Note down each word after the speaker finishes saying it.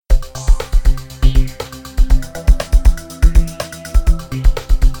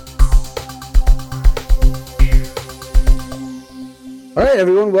All right,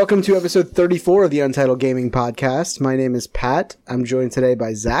 everyone, welcome to episode 34 of the Untitled Gaming Podcast. My name is Pat. I'm joined today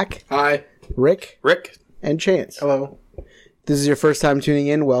by Zach. Hi. Rick. And Chance. Hello. This is your first time tuning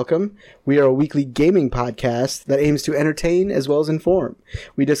in. Welcome. We are a weekly gaming podcast that aims to entertain as well as inform.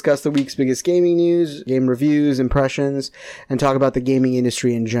 We discuss the week's biggest gaming news, game reviews, impressions, and talk about the gaming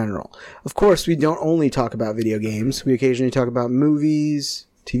industry in general. Of course, we don't only talk about video games. We occasionally talk about movies,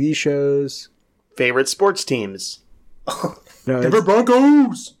 TV shows. Favorite sports teams. No, Denver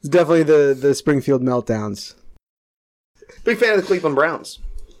Broncos! It's definitely the Springfield Meltdowns. Big fan of the Cleveland Browns.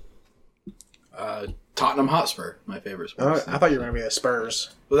 Tottenham Hotspur, my favorite sports. I thought you were going to be the Spurs.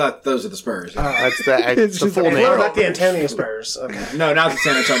 Well, those are the Spurs. That's the full What name. about the Antonio Spurs? Okay. No, not the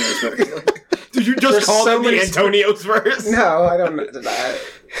San Antonio Spurs. Did you just call them the Antonio Spurs? No, I don't know.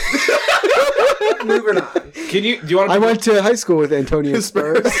 Moving on. Do you want to? I went to high school with Antonio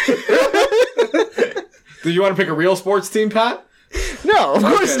Spurs. Do you want to pick a real sports team, Pat? No, of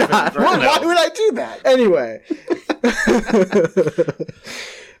course not. fair Why enough. would I do that? Anyway.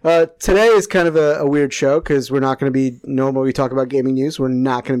 Today is kind of a weird show because we're not going to be, normally we talk about gaming news. We're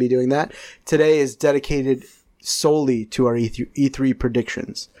not going to be doing that. Today is dedicated solely to our E3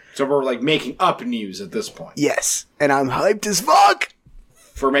 predictions. So we're like making up news at this point. Yes. And I'm hyped as fuck.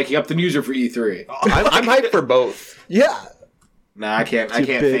 For making up the news or for E3? I'm hyped for both. Yeah. Nah, I can't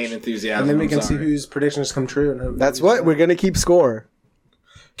bitch. feign enthusiasm. And then we I'm can see sorry. whose predictions come true. And That's what we're going to keep score.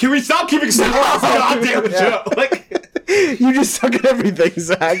 Can we stop keeping score on this goddamn show? Like, You just suck at everything,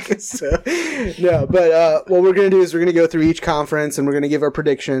 Zach. So, no, but what we're going to do is we're going to go through each conference and we're going to give our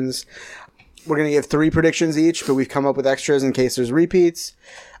predictions. We're going to give 3 predictions each, but we've come up with extras in case there's repeats.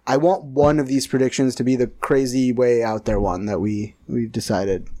 I want one of these predictions to be the crazy way out there one that we've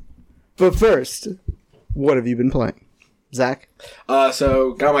decided. But first, what have you been playing? Zach?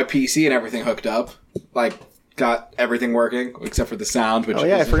 so got my PC and everything hooked up. Like, got everything working except for the sound. Which Oh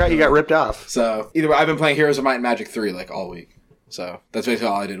yeah, I forgot you got ripped off. So either way, I've been playing Heroes of Might and Magic 3 like all week. So that's basically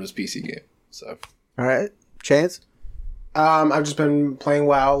all I did was PC game. So All right. Chance? I've just been playing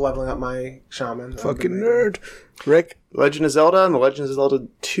WoW, leveling up my shaman. Fucking nerd. Rick? Legend of Zelda and The Legend of Zelda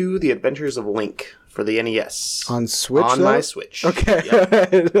 2: The Adventures of Link for the NES. On Switch, On though? my Switch. Okay.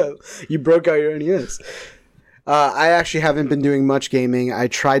 Yep. You broke out your NES. I actually haven't been doing much gaming. I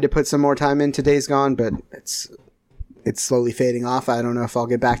tried to put some more time into Days Gone, but it's slowly fading off. I don't know if I'll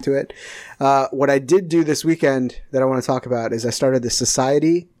get back to it. What I did do this weekend that I want to talk about is I started The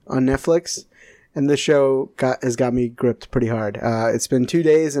Society on Netflix, and the show has got me gripped pretty hard. It's been 2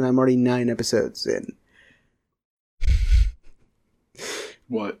 days, and I'm already 9 episodes in.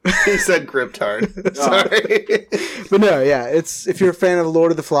 what? He said gripped hard. Sorry. But no, yeah, if you're a fan of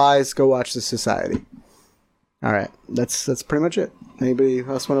Lord of the Flies, go watch The Society. All right, that's pretty much it. Anybody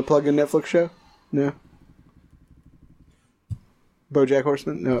else want to plug a Netflix show? No. BoJack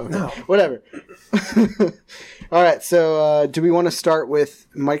Horseman? No. Whatever. All right, so do we want to start with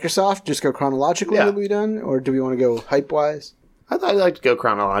Microsoft? Just go chronologically Yeah. like we've done? Or do we want to go hype-wise? I thought I'd like to go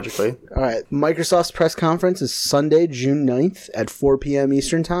chronologically. All right, Microsoft's press conference is Sunday, June 9th at 4 p.m.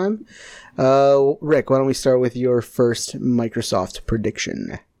 Eastern Time. Rick, why don't we start with your first Microsoft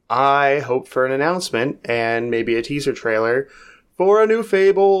prediction? I hope for an announcement and maybe a teaser trailer for a new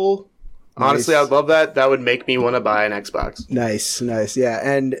Fable. Honestly, Nice. I'd love that. That would make me want to buy an Xbox. Nice, yeah.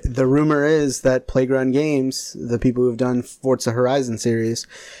 And the rumor is that Playground Games, the people who have done Forza Horizon series,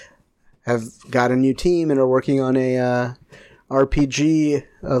 have got a new team and are working on a RPG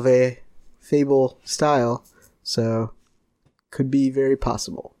of a Fable style. So, could be very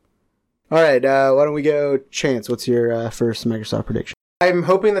possible. All right, why don't we go Chance? What's your first Microsoft prediction? I'm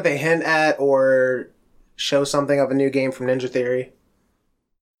hoping that they hint at or show something of a new game from Ninja Theory.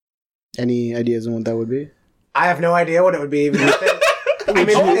 Any ideas on what that would be? I have no idea what it would be. Even if they, I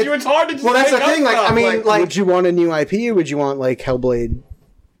told you it's hard to just well, that's the make up thing. Like, stuff. I mean, like would you want a new IP? Would you want like Hellblade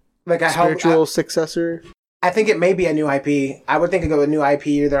a spiritual successor? I think it may be a new IP. I would think it go with a new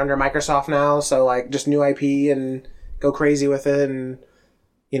IP. They're under Microsoft now, so like just new IP and go crazy with it, and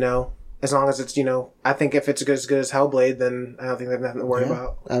as long as it's I think if it's as good as Hellblade, then I don't think they have nothing to worry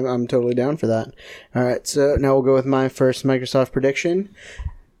about. I'm totally down for that. All right, so now we'll go with my first Microsoft prediction.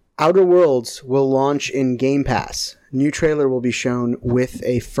 Outer Worlds will launch in Game Pass. New trailer will be shown with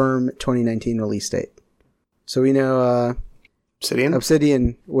a firm 2019 release date. So we know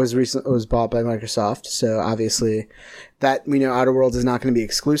Obsidian was bought by Microsoft, so obviously that we know Outer Worlds is not going to be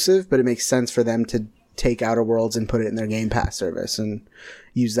exclusive, but it makes sense for them to take Outer Worlds and put it in their Game Pass service and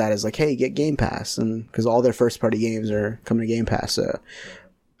use that as like, hey, get Game Pass, and because all their first party games are coming to Game Pass, so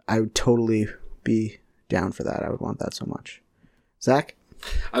I would totally be down for that. I would want that so much. Zach?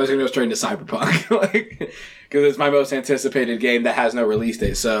 I was going to go straight into Cyberpunk, because it's my most anticipated game that has no release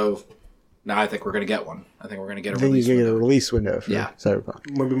date. So now I think we're going to get one. I think we're going to get a release you get window. a release window for Yeah. Cyberpunk.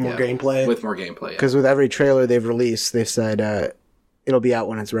 Maybe more gameplay. With more gameplay, Because with every trailer they've released, they've said it'll be out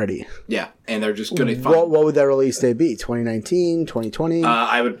when it's ready. yeah. And they're just going to What would that release date be? 2019, 2020?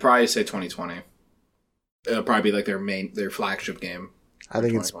 I would probably say 2020. It'll probably be like their flagship game. I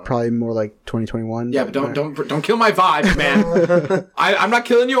think it's probably more like 2021. Yeah, but don't kill my vibe, man. I'm not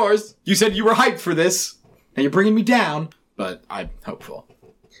killing yours. You said you were hyped for this, and you're bringing me down. But I'm hopeful,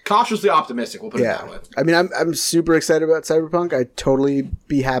 cautiously optimistic. We'll put it that way. I mean, I'm super excited about Cyberpunk. I'd totally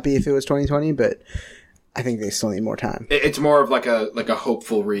be happy if it was 2020, but I think they still need more time. It's more of like a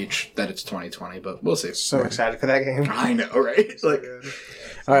hopeful reach that it's 2020, but we'll see. So excited for that game. I know, right? Like,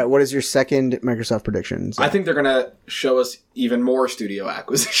 all right, what is your second Microsoft prediction? I think they're gonna show us even more studio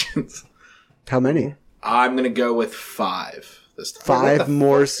acquisitions. How many? I'm gonna go with 5 this time. 5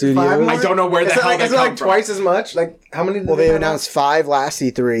 more studios? 5 more? I don't know where the hell they is it come like from. twice as much? Like how many? Well, they announced 5 last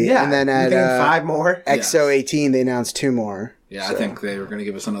E3, Yeah, and then you at thinking 5 more. XO18 they announced 2 more. Yeah, I think they were gonna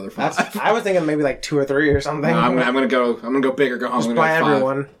give us another 5. I was thinking maybe like 2 or 3 or something. No, I'm gonna go big or go home. Just I'm gonna by go 5.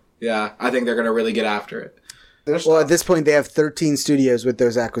 everyone. Yeah, I think they're gonna really get after it. Well, at this point, they have 13 studios with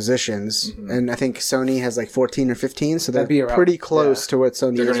those acquisitions, and I think Sony has like 14 or 15, so they're That'd be around- pretty close to what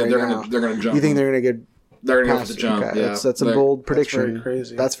Sony They're is gonna right now. they're gonna jump. You think they're going to get they're gonna go past for the jump? Okay, Yeah, that's a bold prediction. very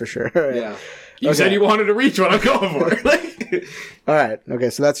crazy. That's for sure. All right. Yeah, you said you wanted to reach what I'm going for. Like, All right. Okay,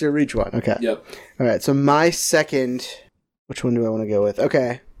 so that's your reach one. Okay. yep. All right. So my second, which one do I want to go with?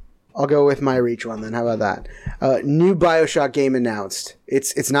 Okay, I'll go with my reach one then. How about that? New BioShock game announced.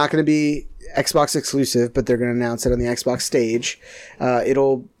 It's not going to be Xbox exclusive, but they're going to announce it on the Xbox stage.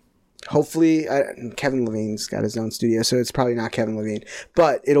 It'll hopefully Kevin Levine's got his own studio, so it's probably not Kevin Levine,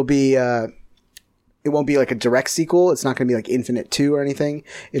 but it'll be. It won't be like a direct sequel. It's not going to be like Infinite 2 or anything.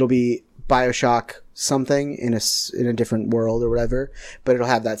 It'll be BioShock something in a different world or whatever, but it'll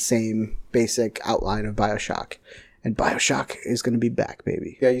have that same basic outline of BioShock. And BioShock is going to be back,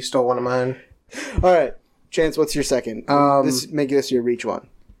 baby. Yeah, you stole one of mine. All right. Chance, what's your second? Make this your reach one.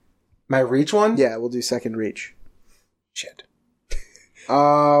 My reach one? Yeah, we'll do second reach. Shit.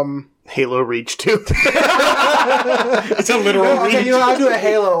 Halo Reach 2. It's a literal Okay, reach. you know, I'll do a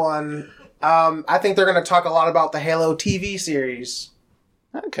Halo one. I think they're going to talk a lot about the Halo TV series.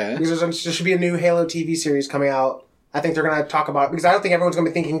 Okay. Because there should be a new Halo TV series coming out. I think they're going to talk about because I don't think everyone's going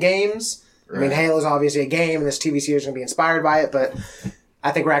to be thinking games. Right. I mean, Halo's obviously a game, and this TV series is going to be inspired by it, but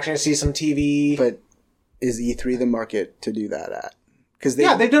I think we're actually going to see some TV. But is E3 the market to do that at? Because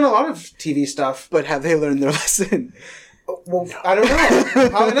they've done a lot of TV stuff. But have they learned their lesson? Well, I don't know.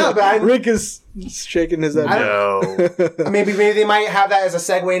 Probably not, but Rick is shaking his head. No. maybe they might have that as a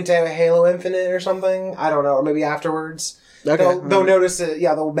segue into Halo Infinite or something. I don't know, or maybe afterwards. Okay. They'll notice it.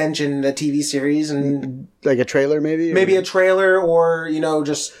 Yeah, they'll mention the TV series and like a trailer, maybe. maybe a trailer, or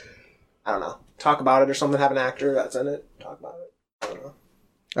just I don't know, talk about it or something. Have an actor that's in it. Talk about it. I don't know.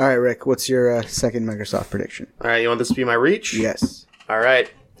 All right, Rick. What's your second Microsoft prediction? All right, you want this to be my reach? Yes. All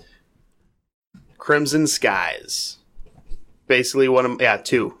right. Crimson Skies. Basically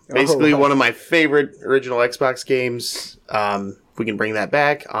two. Basically one of my favorite original Xbox games. We can bring that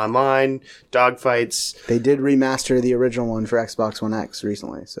back online. Dogfights. They did remaster the original one for Xbox One X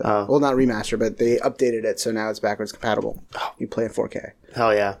recently. So, well, not remaster, but they updated it, so now it's backwards compatible. You play in 4K.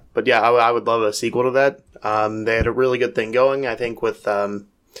 Hell yeah. But yeah, I would love a sequel to that. They had a really good thing going. I think with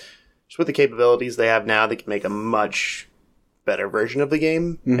just with the capabilities they have now, they can make a much better version of the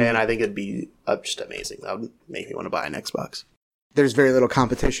game. And I think it'd be just amazing. That would make me want to buy an Xbox. There's very little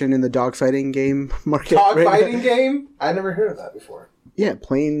competition in the dogfighting game market. Dogfighting game? I never heard of that before. Yeah,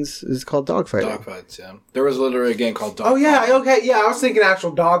 Planes is called dogfighting. Dogfights, yeah. There was literally a game called Dogfights. Oh yeah, okay, yeah. I was thinking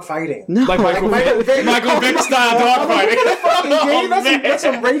actual dog fighting. No, Like Michael Vick style dogfighting. Fucking game. That's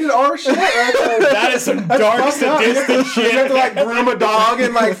some rated R shit right there. That is some dark, sadistic shit. You have to like groom a dog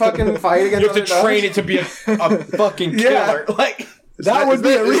and like fucking fight against. You have to other train dogs. it to be a fucking killer. Like that would be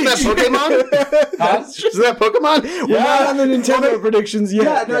a reach. Is that Pokemon? huh? Is that Pokemon? We're not on the Nintendo predictions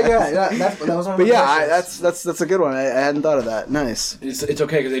yet. That was one of But my yeah, questions. that's a good one. I hadn't thought of that. Nice. It's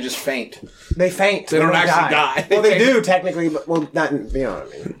okay because they just faint. They faint. They don't actually die. Well, they do technically, but not. You know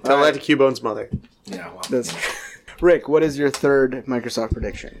what I mean. Tell that to Cubone's mother. Yeah, well. That's Rick, what is your third Microsoft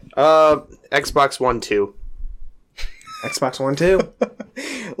prediction? Xbox One 2. Xbox One too.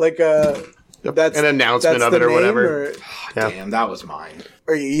 Like that's an announcement that's of the it or name, whatever. Yeah. Damn, that was mine.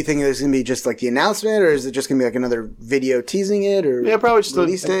 Or you think there's gonna be just like the announcement, or is it just gonna be like another video teasing it, or Yeah, probably just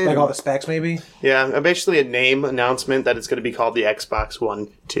release date? Like all the specs, maybe. Yeah, basically a name announcement that it's going to be called the Xbox One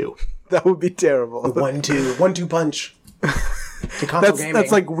 2. That would be terrible. 1-2 punch. to console gaming.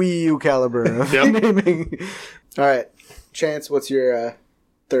 That's like Wii U caliber of naming. All right, Chance, what's your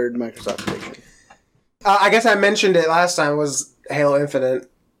third Microsoft prediction? I guess I mentioned it last time. Was Halo Infinite?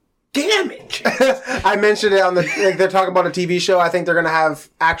 Damn it! I mentioned it on the. Like, they're talking about a TV show. I think they're gonna have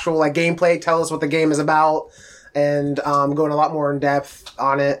actual like gameplay. Tell us what the game is about, and going a lot more in depth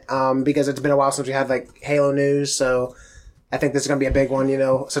on it. Because it's been a while since we had like Halo news. So I think this is gonna be a big one. You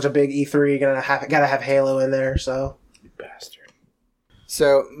know, such a big E3. Gotta have Halo in there. So You bastard.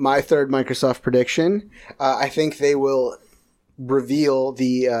 So my third Microsoft prediction, I think they will reveal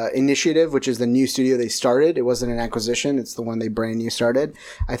the Initiative, which is the new studio they started. It wasn't an acquisition. It's the one they brand new started.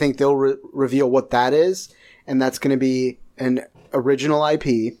 I think they'll reveal what that is, and that's going to be an original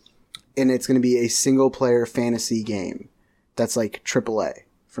IP, and it's going to be a single-player fantasy game that's like AAA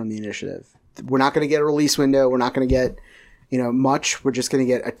from the Initiative. We're not going to get a release window. We're not going to get much. We're just going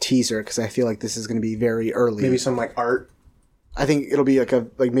to get a teaser because I feel like this is going to be very early. maybe some like art. I think it'll be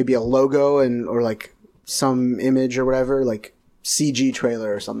like maybe a logo or like some image or whatever, like CG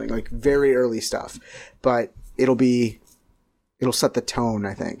trailer or something, like very early stuff. But it'll set the tone,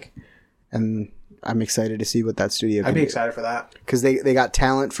 I think. And I'm excited to see what that studio can I'd be do. excited for that. Because they got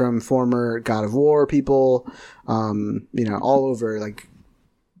talent from former God of War people, all over. Like,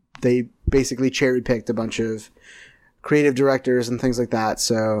 they basically cherry-picked a bunch of creative directors and things like that.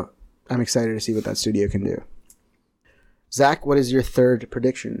 So I'm excited to see what that studio can do. Zach, what is your third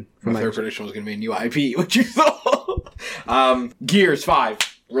prediction? My third prediction was going to be a new IP, which you saw. Gears 5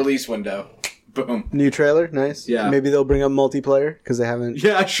 release window. Boom. New trailer? Nice. Yeah. Maybe they'll bring up multiplayer because they haven't.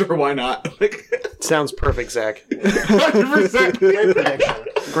 Yeah, sure, why not? Sounds perfect, Zach. 100%. Great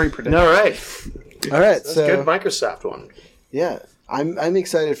prediction. Great prediction. All right. All right. That's a good Microsoft one. Yeah. I'm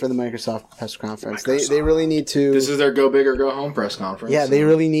excited for the Microsoft press conference. They really need to. This is their go big or go home press conference. Yeah, they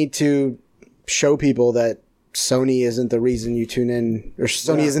really need to show people that Sony isn't the reason you tune in, or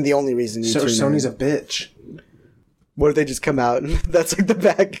Sony isn't the only reason you tune in. Sony's a bitch. What if they just come out and that's like the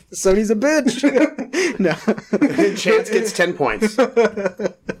back? Sony's a bitch. No. Chance gets 10 points.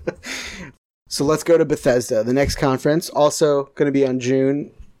 So let's go to Bethesda. The next conference, also going to be on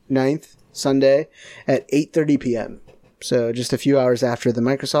June 9th, Sunday, at 8:30 p.m. So just a few hours after the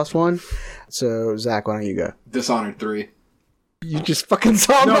Microsoft one. So, Zach, why don't you go? Dishonored 3. You just fucking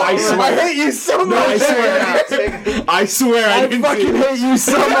saw No, me. I swear. I hate you so much. No, I swear. I swear I I didn't fucking see it. hate you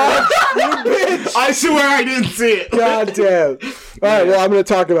so much. You bitch. I swear I didn't see it. God damn. All right, well, I'm going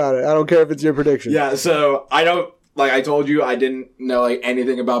to talk about it. I don't care if it's your prediction. Yeah, so I don't, like I told you, I didn't know like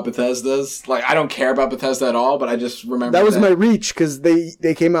anything about Bethesda's. Like, I don't care about Bethesda at all, but I just remember That was my reach because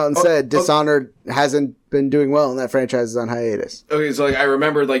they came out and said Dishonored hasn't been doing well and that franchise is on hiatus. Okay, so like I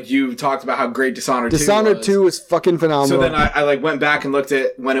remembered like you talked about how great Dishonored 2 was. Dishonored 2 was fucking phenomenal. So then I like went back and looked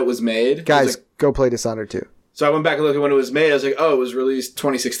at when it was made. I Guys, was like, go play Dishonored 2. so I went back and looked at when it was made. I was like, oh, it was released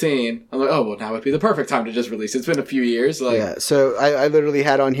 2016. I'm like, oh, well, now would be the perfect time to just release it. It's been a few years. Like, Yeah, so I literally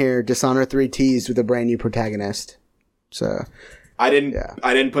had on here Dishonored 3 teased with a brand new protagonist. So, I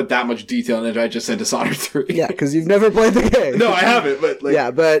didn't put that much detail in it. I just said Dishonored 3. yeah, because you've never played the game. No, I haven't, but like, Yeah,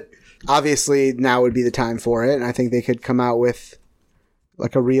 but obviously now would be the time for it, and I think they could come out with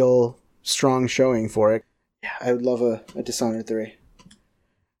like a real strong showing for it. Yeah, I would love a Dishonored 3.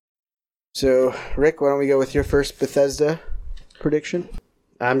 So, Rick, why don't we go with your first Bethesda prediction?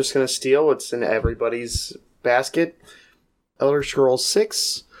 I'm just going to steal what's in everybody's basket. Elder Scrolls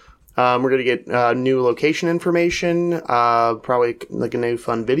 6. We're going to get new location information, probably like a new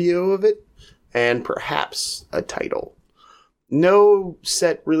fun video of it, and perhaps a title. No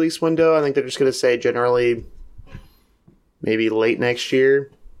set release window. I think they're just going to say generally maybe late next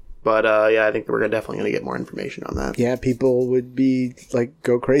year. But yeah, I think we're definitely going to get more information on that. Yeah, people would be like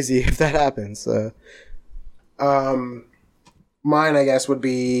go crazy if that happens. Mine, I guess, would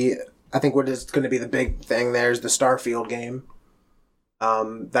be. I think what is going to be the big thing there is the Starfield game.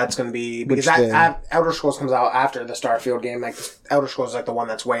 That's going to be because Elder Scrolls comes out after the Starfield game. Like Elder Scrolls is like the one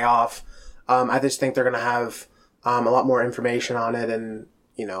that's way off. I just think they're going to have a lot more information on it, and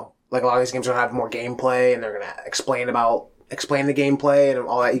like a lot of these games are going to have more gameplay, and they're going to explain the gameplay and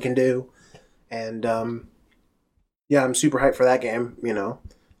all that you can do. And yeah, I'm super hyped for that game. It's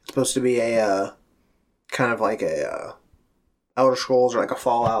supposed to be a kind of like a Elder Scrolls or like a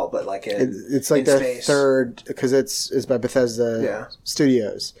Fallout, but like it's like their space. third, because it's by Bethesda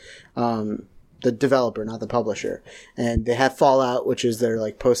Studios, the developer, not the publisher. And they have Fallout, which is their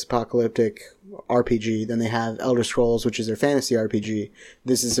like post-apocalyptic RPG. Then they have Elder Scrolls, which is their fantasy RPG.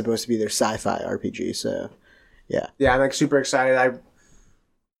 This is supposed to be their sci-fi RPG. So yeah, I'm like super excited.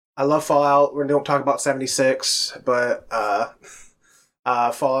 I love Fallout. We don't talk about 76, but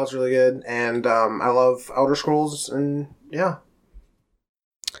Fallout's really good, and I love Elder Scrolls, and yeah,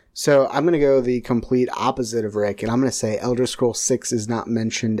 So I'm going to go the complete opposite of Rick, and I'm going to say Elder Scrolls 6 is not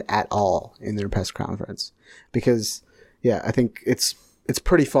mentioned at all in their press conference. Because, yeah, I think it's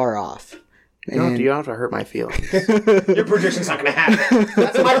pretty far off. You don't have to hurt my feelings. Your prediction's not going to happen.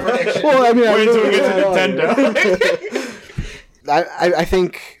 That's my prediction. Well, I mean, Wait until we get to Nintendo. I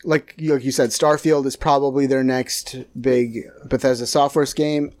think, like you said, Starfield is probably their next big Bethesda Software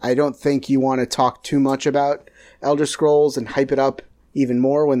game. I don't think you want to talk too much about Elder Scrolls and hype it up even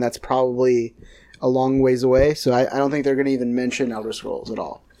more when that's probably a long ways away. So I don't think they're going to even mention Elder Scrolls at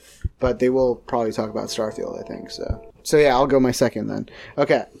all. But they will probably talk about Starfield, I think. So yeah, I'll go my second then.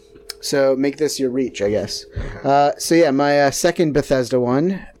 Okay. So make this your reach, I guess. So yeah, my second Bethesda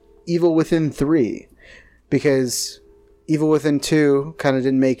one, Evil Within 3. Because Evil Within 2 kind of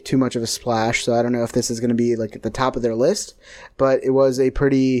didn't make too much of a splash, so I don't know if this is going to be like at the top of their list. But it was a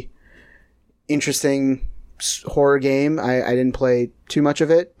pretty interesting horror game. I didn't play too much of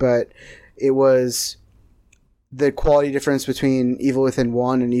it, but it was... The quality difference between Evil Within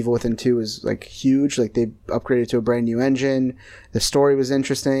 1 and Evil Within 2 is like huge. Like they upgraded to a brand new engine. The story was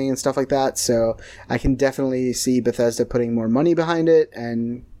interesting and stuff like that. So I can definitely see Bethesda putting more money behind it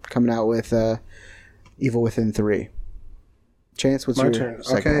and coming out with Evil Within 3. Chance, what's your turn?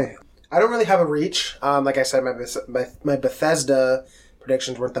 second Okay. one? I don't really have a reach. Like I said, my Bethesda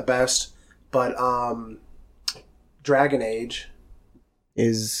predictions weren't the best, but Dragon Age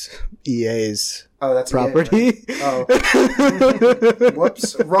Is EA's that's property. EA, right? Oh.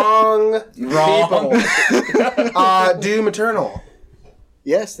 Whoops. Wrong. People. Doom Eternal.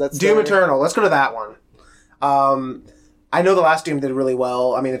 Yes, that's Doom Eternal. Let's go to that one. I know the last Doom did really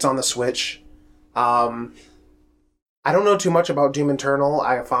well. I mean, it's on the Switch. I don't know too much about Doom Eternal.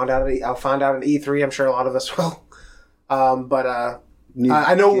 I found out at E3. I'm sure a lot of us will. But New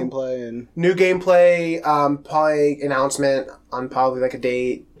I know gameplay and new gameplay, probably announcement on probably like a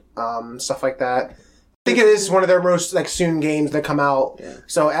date, stuff like that. I think it is one of their most like soon games that come out. Yeah.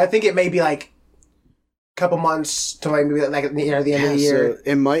 So I think it may be like a couple months to like maybe like near the end of the year. So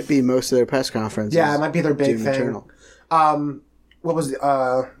it might be most of their press conferences. Yeah, it might be their big Doom thing. Eternal. What was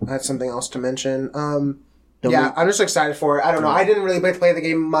I had something else to mention. I'm just excited for it. I don't know. I didn't really play the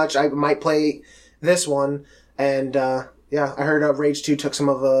game much. I might play this one, and yeah, I heard Rage 2 took some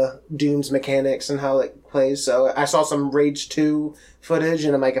of Doom's mechanics and how it plays. So I saw some Rage 2 footage,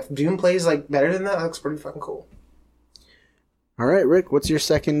 and I'm like, if Doom plays like better than that looks pretty fucking cool. All right, Rick, what's your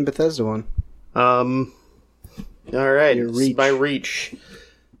second Bethesda one? All right, Your this is my reach.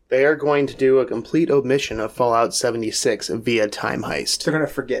 They are going to do a complete omission of Fallout 76 via Time Heist. They're gonna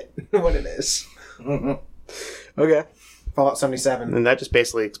forget what it is. Okay. Fallout 77. And that just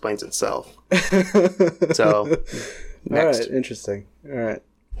basically explains itself. So, next. All right, interesting. All right.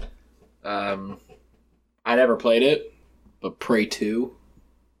 I never played it, but Prey 2.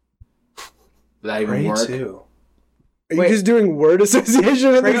 Did that even work? 2. Are you just doing word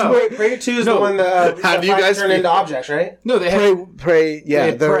association at Prey, this point? Prey 2 is the one that How do you guys turn into objects, right? No, they had... Prey, yeah,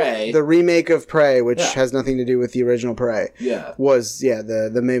 had Prey. the remake of Prey, which Yeah. has nothing to do with the original Prey, Yeah. was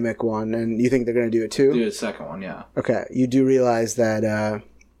the mimic one, and you think they're going to do it too? Do the second one, yeah. Okay, you do realize that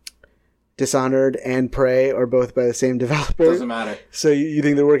Dishonored and Prey are both by the same developer. Doesn't matter. So you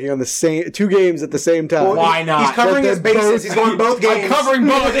think they're working on the same two games at the same time? Well, Why not? He's covering his bases. He's going both games. I'm covering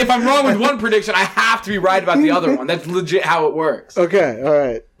both. If I'm wrong with one prediction, I have to be right about the other one. That's legit how it works. Okay, all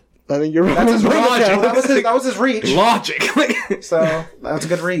right. I think you're right. That's his Logic. that was his reach. Logic. So that's a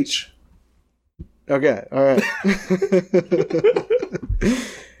good reach. Okay, all right.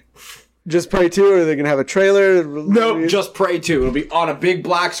 Just Prey 2, or are they going to have a trailer? Nope, just Prey 2. It'll be on a big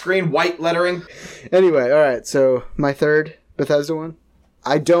black screen, white lettering. Anyway, all right. So my third Bethesda one.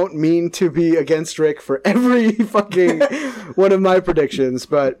 I don't mean to be against Rick for every fucking one of my predictions,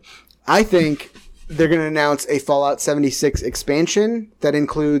 but I think they're going to announce a Fallout 76 expansion that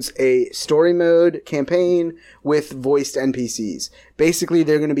includes a story mode campaign with voiced NPCs. Basically,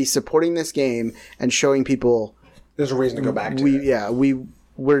 they're going to be supporting this game and showing people There's a reason to go back to it.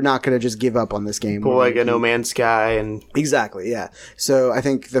 We're not going to just give up on this game. Pull like a No Man's Sky and... Exactly, yeah. So I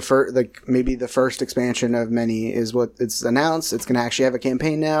think maybe the first expansion of many is what it's announced. It's going to actually have a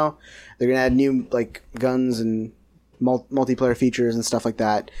campaign now. They're going to add new like guns and multiplayer features and stuff like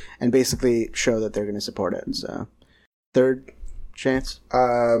that, and basically show that they're going to support it. So, third chance.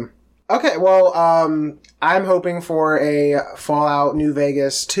 Okay, well, I'm hoping for a Fallout New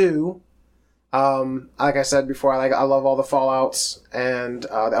Vegas 2. Like I said before, I love all the Fallouts and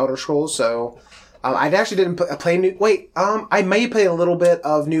the Elder Scrolls. So I actually didn't play New. Wait, I may play a little bit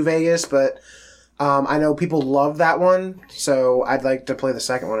of New Vegas, but I know people love that one. So I'd like to play the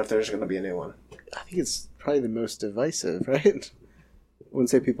second one if there's going to be a new one. I think it's probably the most divisive, right? wouldn't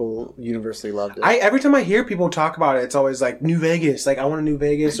say people universally loved it. Every time I hear people talk about it, it's always like New Vegas. Like I want a New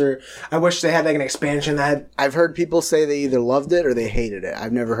Vegas, or I wish they had like an expansion that had... I've heard people say they either loved it or they hated it.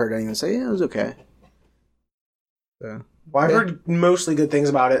 I've never heard anyone say, yeah, it was okay. So, Well, I've heard mostly good things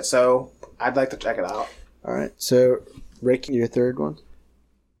about it, so I'd like to check it out. all right. So, Rick, your third one?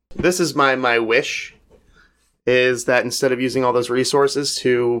 This is my wish, is that instead of using all those resources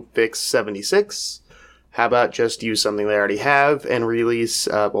to fix 76, how about just use something they already have and release,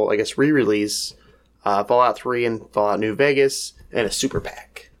 re-release Fallout 3 and Fallout New Vegas and a super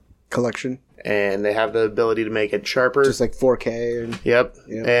pack. Collection. And they have the ability to make it sharper. Just like 4K. And, Yep.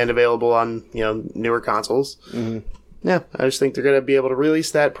 And available on, newer consoles. Mm-hmm. Yeah, I just think they're going to be able to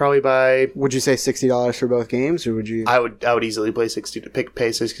release that probably by... Would you say $60 for both games, or would you... I would easily pay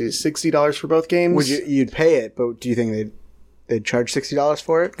 $60 for both games. You'd pay it, but do you think they'd charge $60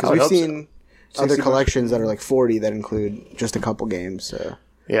 for it? Because we've seen other collections that are like $40 that include just a couple games. So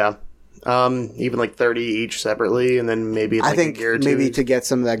yeah, even like $30 each separately, and then maybe I think maybe to get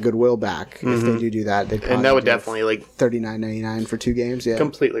some of that goodwill back, if they do that, they'd and that would definitely like $39.99 for 2 games. Yeah,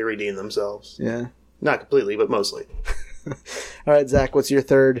 completely redeem themselves. Yeah, not completely, but mostly. All right, Zach, what's your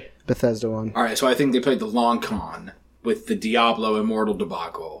third Bethesda one? All right, so I think they played the long con with the Diablo Immortal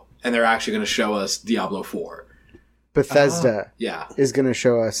debacle, and they're actually going to show us Diablo 4. Bethesda is going to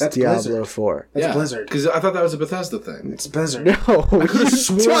show us Diablo Blizzard. 4. That's Blizzard. Because I thought that was a Bethesda thing. It's Blizzard. No, I could have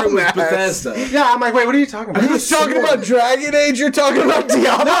sworn it was Bethesda. Yeah, I'm like, wait, what are you talking about? You're talking about Dragon Age, you're talking about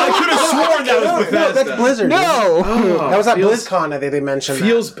Diablo. I could have sworn that was Bethesda. No, that's Blizzard. No! That was at BlizzCon that they mentioned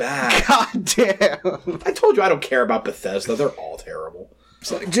Feels bad. God damn. I told you I don't care about Bethesda. They're all terrible.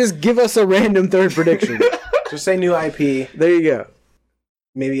 Just give us a random third prediction. Just say new IP. There you go.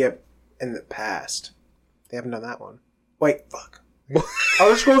 Maybe in the past. They haven't done that one. Wait, fuck.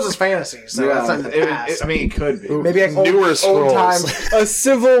 Elder Scrolls is fantasy, so that's not in the past. it could be. Maybe like Newer old Scrolls. time. A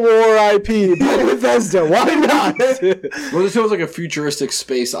Civil War IP by Bethesda. Why not? Well, this feels like a futuristic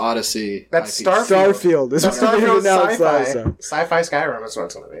space odyssey. That's IP. Starfield. This is Starfield's sci-fi. sci-fi. Sci-fi Skyrim is what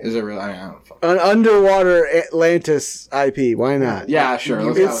it's going to be. Is it really? I mean, I don't know. An underwater Atlantis IP. Why not? Yeah, sure.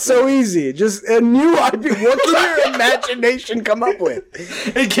 Let's go It's with so easy. Just a new IP. What can your imagination come up with?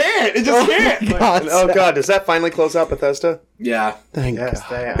 It can't. It just can't. God, Oh god, does that finally close out Bethesda? Yeah. Thank Yes,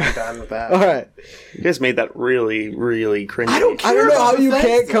 God. I'm done with that. All right. You guys made that really, really cringy. I don't know how you Bethesda.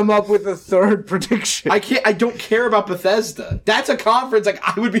 can't come up with a third prediction. I can't. I don't care about Bethesda. That's a conference like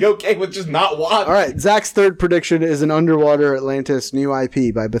I would be okay with just not watching. All right, Zach's third prediction is an underwater Atlantis new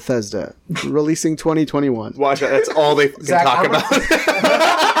IP by Bethesda, releasing 2021. Watch it. That's all they can Zach, talk I'm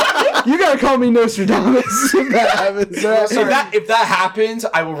about. You gotta call me Nostradamus if that happens. If that happens,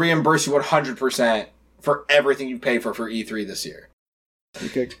 I will reimburse you 100% for everything you pay for E3 this year.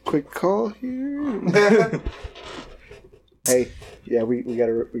 Okay, quick call here. Hey, yeah, we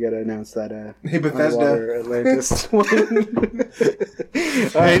gotta announce that. Hey, Bethesda. underwater Atlantis one.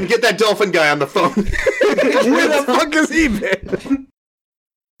 And get that dolphin guy on the phone. Where the fuck has he been?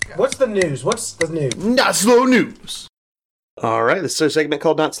 What's the news? What's the news? Not slow news. All right, this is a segment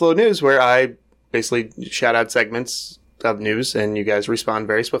called Not Slow News, where I basically shout out segments of news, and you guys respond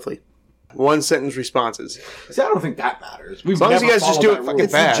very swiftly. 1 sentence responses. See, I don't think that matters. As long as you guys just do it fucking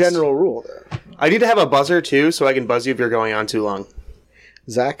It's fast. the general rule, though. I need to have a buzzer too, so I can buzz you if you're going on too long.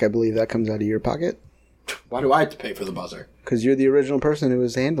 Zach, I believe that comes out of your pocket Why do I have to pay for the buzzer? because you're the original person who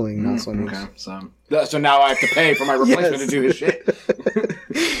was handling Not Slow News. Okay, so now I have to pay for my replacement Yes. to do his shit.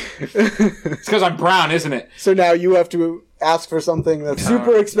 It's because I'm brown, isn't it? So now you have to ask for something that's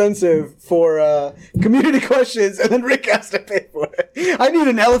super expensive for community questions, and then Rick has to pay for it. I need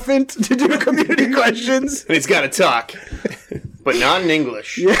an elephant to do community questions. And he's got to talk, but not in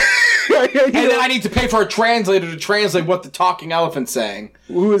English. Yeah. And then I need to pay for a translator to translate what the talking elephant's saying.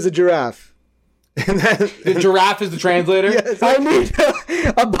 Who is a giraffe? The giraffe is the translator? Yes, I need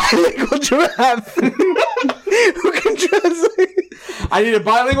a bilingual giraffe who can translate. I need a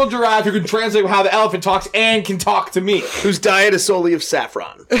bilingual giraffe who can translate how the elephant talks and can talk to me. Whose diet is solely of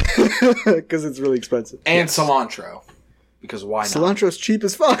saffron. Because it's really expensive. And cilantro. Because why not? Cilantro's cheap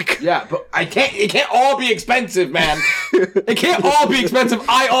as fuck. Yeah, but it can't all be expensive, man. It can't all be expensive.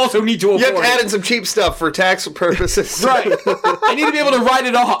 I also need to afford You have to add it. in some cheap stuff for tax purposes. Right. I need to be able to write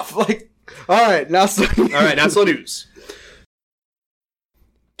it off. All right, now All right, Not Slow News.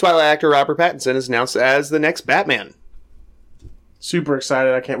 Twilight actor Robert Pattinson is announced as the next Batman. Super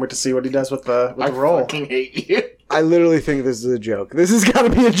excited. I can't wait to see what he does with the role. I fucking hate you. I literally think this is a joke. This has got to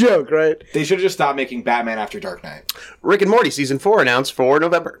be a joke, right? They should have just stopped making Batman after Dark Knight. Rick and Morty Season 4 announced for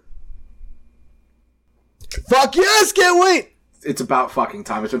November. Fuck yes, can't wait. It's about fucking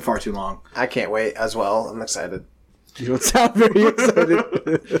time. It's been far too long. I can't wait as well. I'm excited. You don't sound very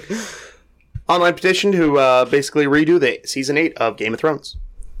excited. Online petition to basically redo the season 8 of Game of Thrones.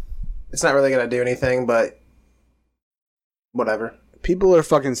 It's not really going to do anything, but whatever. People are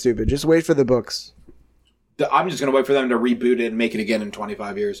fucking stupid. Just wait for the books. I'm just going to wait for them to reboot it and make it again in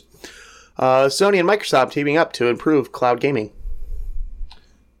 25 years. Sony and Microsoft teaming up to improve cloud gaming.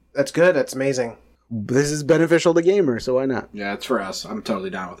 That's good. That's amazing. This is beneficial to gamers, so why not? Yeah, it's for us. I'm totally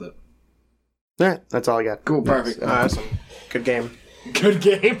down with it. All right, that's all I got. Cool, perfect. Awesome. Good game. Good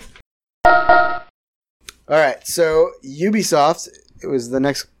game. All right, so Ubisoft, it was the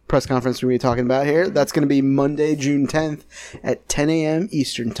next press conference we're going to be talking about here. That's going to be Monday, June 10th at 10 a.m.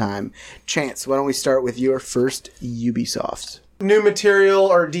 Eastern Time. Chance, why don't we start with your first Ubisoft? New material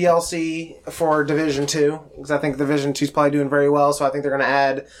or DLC for Division 2, because I think Division 2 is probably doing very well, so I think they're going to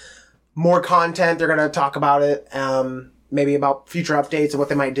add more content. They're going to talk about it, maybe about future updates and what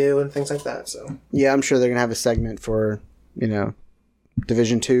they might do and things like that. So yeah, I'm sure they're going to have a segment for,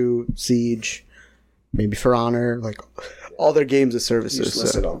 Division 2, Siege, maybe For Honor, like all their games of services. you just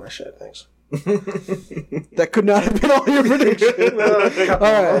listed all my shit, thanks. That could not have been all your prediction. All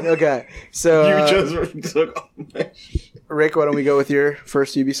right, okay. So You just took all my shit. Rick, why don't we go with your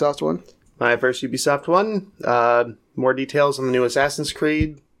first Ubisoft one? My first Ubisoft one. More details on the new Assassin's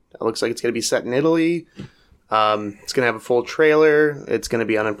Creed. It looks like it's going to be set in Italy. It's going to have a full trailer. It's going to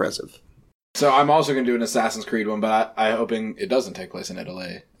be unimpressive. So I'm also going to do an Assassin's Creed one, but I'm hoping it doesn't take place in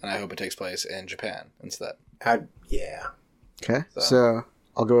Italy, and I hope it takes place in Japan instead. Yeah. Okay, so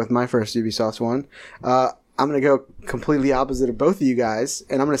I'll go with my first Ubisoft one. I'm going to go completely opposite of both of you guys,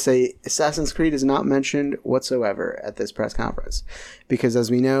 and I'm going to say Assassin's Creed is not mentioned whatsoever at this press conference. Because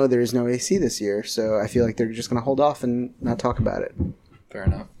as we know, there is no AC this year, so I feel like they're just going to hold off and not talk about it. Fair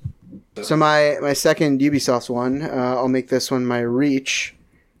enough. So my second Ubisoft one, I'll make this one my reach.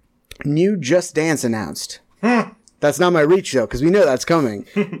 New Just Dance announced. That's not my reach, though, because we know that's coming.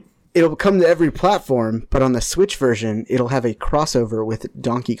 It'll come to every platform, but on the Switch version, it'll have a crossover with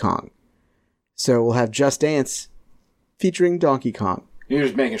Donkey Kong. So we'll have Just Dance featuring Donkey Kong. You're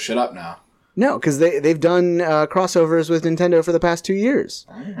just making shit up now. No, because they've done crossovers with Nintendo for the past 2 years.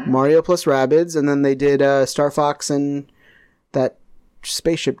 Mm-hmm. Mario plus Rabbids, and then they did Star Fox and that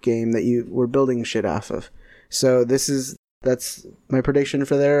spaceship game that you were building shit off of. So that's my prediction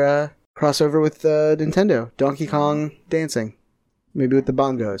for their crossover with Nintendo. Donkey Kong dancing. Maybe with the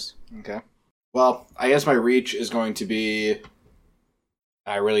bongos. Okay. Well, I guess my reach is going to be...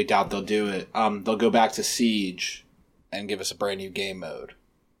 I really doubt they'll do it. They'll go back to Siege and give us a brand new game mode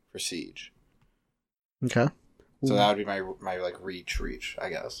for Siege. Okay. So that would be my like reach, I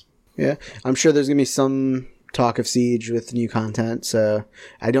guess. Yeah. I'm sure there's going to be some talk of Siege with new content, so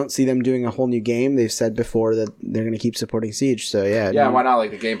I don't see them doing a whole new game. They've said before that they're going to keep supporting Siege, so yeah. Yeah, why not?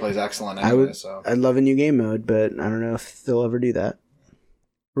 Like, the gameplay's excellent anyway, I'd love a new game mode, but I don't know if they'll ever do that.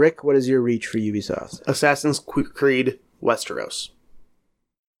 Rick, what is your reach for Ubisoft? Assassin's Creed Westeros.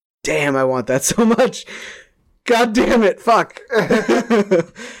 Damn, I want that so much. God damn it, fuck.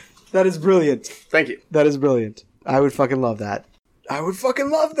 That is brilliant. Thank you. That is brilliant. I would fucking love that.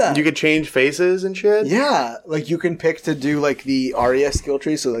 You could change faces and shit? Yeah, like you can pick to do like the Arya skill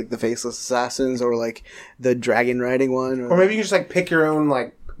tree, so like the Faceless Assassins or like the dragon riding one. Or maybe you can just like pick your own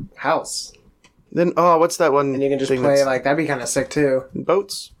like house. Then, what's that one? And you can just play like, that'd be kind of sick too.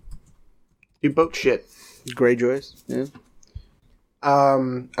 Boats? You boat shit. Greyjoys, yeah.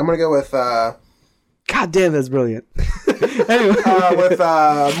 I'm gonna go with God damn, that's brilliant. Anyway. with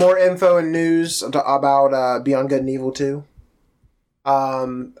more info and news about Beyond Good and Evil 2.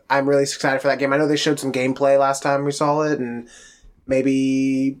 I'm really excited for that game. I know they showed some gameplay last time we saw it, and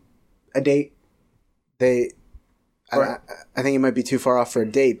maybe a date. I think it might be too far off for a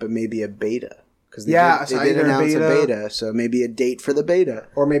date, but maybe a beta. Because they did announce a beta, so maybe a date for the beta.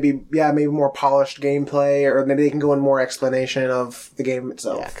 Or maybe more polished gameplay, or maybe they can go in more explanation of the game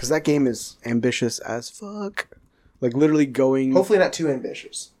itself. Yeah, because that game is ambitious as fuck. Like, literally going... Hopefully not too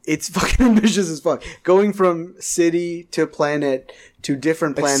ambitious. It's fucking ambitious as fuck. Going from city to planet to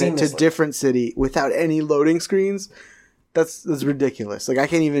different planet to different city without any loading screens, that's ridiculous. Like, I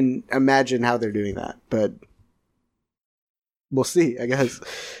can't even imagine how they're doing that, but we'll see, I guess.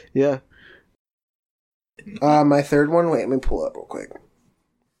 Yeah. My third one, wait, let me pull up real quick.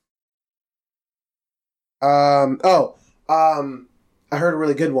 I heard a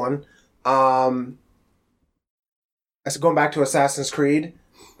really good one. I said going back to Assassin's Creed,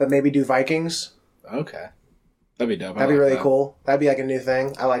 but maybe do Vikings. Okay. That'd be dope. That'd be really cool. That'd be like a new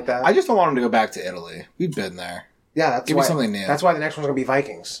thing. I like that. I just don't want them to go back to Italy. We've been there. Yeah, that's Give me something new. That's why the next one's gonna be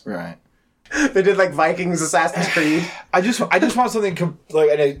Vikings. Right. They did like Vikings Assassin's Creed. I just want something like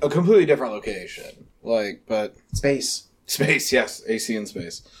in a completely different location. But Space. space, yes, AC in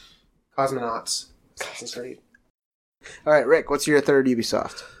space. Cosmonauts. Assassin's Creed. All right, Rick, what's your third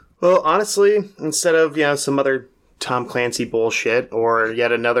Ubisoft? Well, honestly, instead of, some other Tom Clancy bullshit, or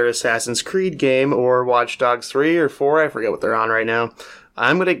yet another Assassin's Creed game, or Watch Dogs 3 or 4, I forget what they're on right now,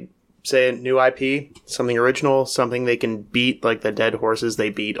 I'm going to say a new IP, something original, something they can beat like the dead horses they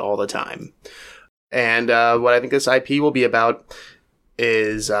beat all the time. And what I think this IP will be about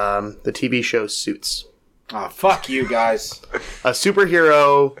is the TV show Suits. Oh, fuck you guys. A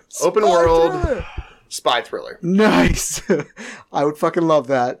superhero, open world, spy thriller. Nice. I would fucking love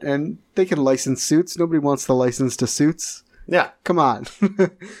that. And they can license Suits. Nobody wants the license to Suits. Yeah. Come on.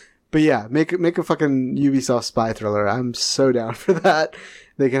 But yeah, make a fucking Ubisoft spy thriller. I'm so down for that.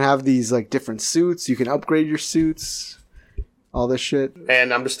 They can have these like different suits. You can upgrade your suits. All this shit.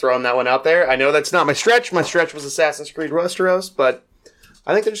 And I'm just throwing that one out there. I know that's not my stretch. My stretch was Assassin's Creed Westeros, but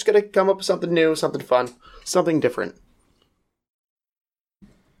I think they're just going to come up with something new, something fun, something different.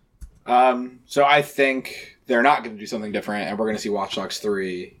 So I think they're not going to do something different, and we're going to see Watch Dogs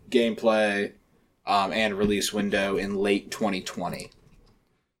 3 gameplay and release window in late 2020.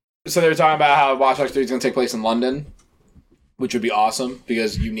 So they're talking about how Watch Dogs 3 is going to take place in London, which would be awesome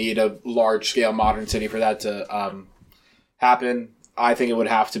because you need a large-scale modern city for that to happen. I think it would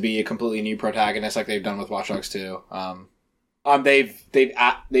have to be a completely new protagonist like they've done with Watch Dogs 2.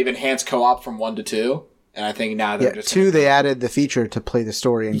 They've enhanced co-op from 1 to 2. And I think now they're just... 2, they added the feature to play the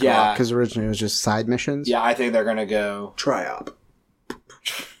story in co-op, because originally it was just side missions. Yeah, I think they're going to go... Tri-op.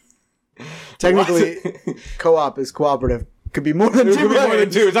 Technically, co-op is cooperative. Could be more than 2 players. More than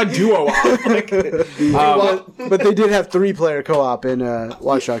 2. It's not duo-op. But they did have 3-player co-op in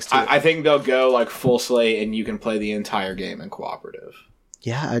Watch Dogs 2. I think they'll go like full slate and you can play the entire game in cooperative.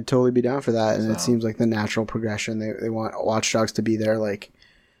 Yeah, I'd totally be down for that. And it seems like the natural progression. They want Watch Dogs to be their like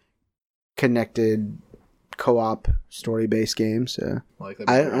connected co-op story-based game. So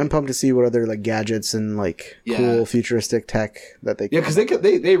I'm pumped to see what other like gadgets and like cool futuristic tech that they because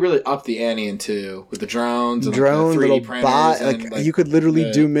they really upped the ante in 2 with the drones and drone, like, the 3D little printers bot. and, like you could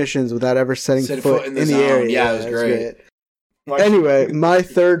literally do missions without ever setting foot in the area. Yeah, it was great. Anyway, my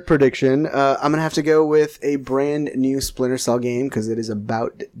third prediction, I'm going to have to go with a brand new Splinter Cell game because it is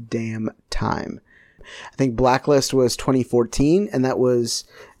about damn time. I think Blacklist was 2014, and that was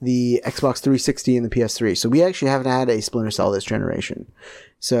the Xbox 360 and the PS3. So we actually haven't had a Splinter Cell this generation.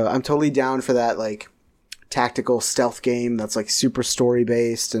 So I'm totally down for that, like, tactical stealth game that's, like, super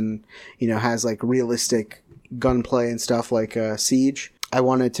story-based and, has, like, realistic gunplay and stuff like Siege. I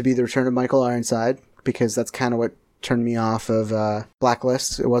want it to be the return of Michael Ironside because that's kind of what turned me off of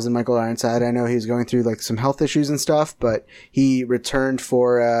Blacklist. It wasn't Michael Ironside. I know he was going through, like, some health issues and stuff, but he returned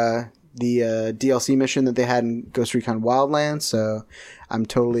for... the DLC mission that they had in Ghost Recon Wildlands, so I'm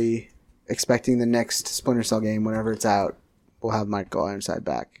totally expecting the next Splinter Cell game, whenever it's out, we'll have Michael Ironside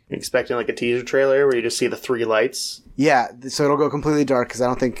back. You're expecting like a teaser trailer where you just see the 3 lights? Yeah, so it'll go completely dark, because I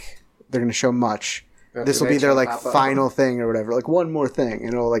don't think they're going to show much. This will be their like final thing or whatever, like one more thing,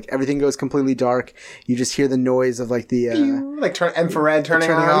 like everything goes completely dark. You just hear the noise of like the like infrared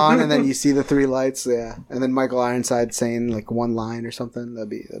turning on, and then you see the 3 lights, and then Michael Ironside saying like one line or something. That'd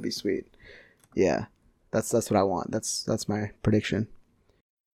be sweet. Yeah, that's what I want. That's my prediction.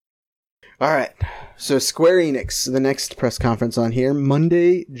 All right, so Square Enix, the next press conference on here,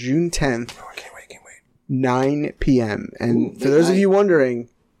 Monday, June 10th. Oh, I can't wait. 9 p.m. And for those of you wondering,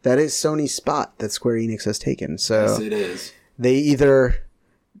 that is Sony's spot that Square Enix has taken. So yes, it is. They either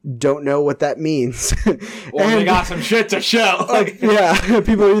don't know what that means, or they got some shit to show. Yeah,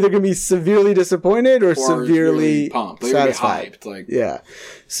 people are either going to be severely disappointed or severely pumped. Satisfied. Hyped, Yeah.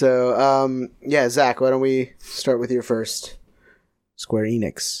 So, Zach, why don't we start with your first Square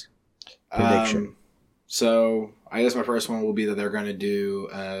Enix prediction? So I guess my first one will be that they're going to do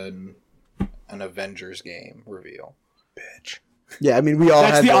an Avengers game reveal. Bitch. Yeah, I mean, we all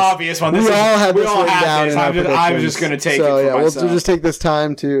That's had the this. obvious one. We all had this written down in our I'm just going to take it for we'll myself. just take this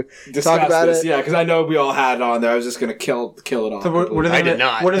time to discuss talk about this. it. Yeah, because I know we all had it on there. I was just going to kill it off. So what I did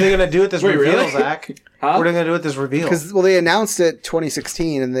not. What are they going to do with this reveal, really? Zach? Huh? What are they going to do with this reveal? Because they announced it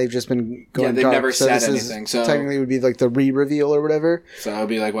 2016, and they've just been going they've dark. never so said this anything. So technically would be like the re-reveal or whatever. So it'll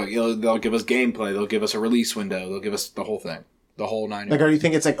be like, they'll give us gameplay. They'll give us a release window. They'll give us the whole thing. The whole 9 like, are you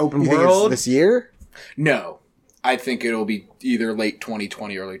think it's like open You think it's world? this year? No. I think it'll be either late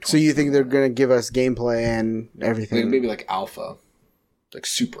 2020 or late 2020. So you think they're going to give us gameplay and everything? Maybe like alpha. Like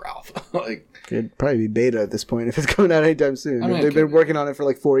super alpha. Like It'd probably be beta at this point if it's coming out anytime soon. I mean, They've been working on it for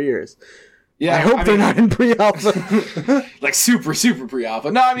like 4 years. yeah, I hope they're not in pre-alpha. like super pre-alpha.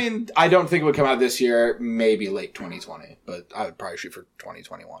 No, I mean, I don't think it would come out this year. Maybe late 2020, but I would probably shoot for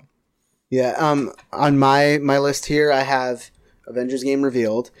 2021. Yeah. On my list here, I have Avengers game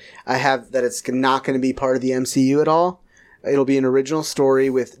revealed. I have that it's not going to be part of the MCU at all. It'll be an original story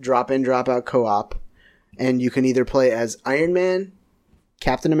with drop-in, drop-out co-op, and you can either play as Iron Man,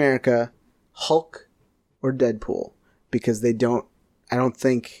 Captain America, Hulk, or Deadpool, because I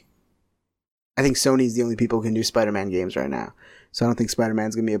think Sony's the only people who can do Spider-Man games right now. So I don't think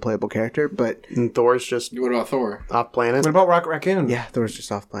Spider-Man's going to be a playable character, but... And Thor's just What about Thor? off planet. What about Rocket Raccoon? Yeah, Thor's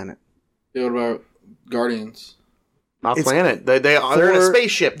just off planet. Yeah, what about Guardians? Off It's- planet. They're in a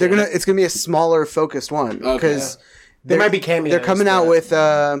spaceship. It's going to be a smaller focused one, because They might be cameos. they're coming out but-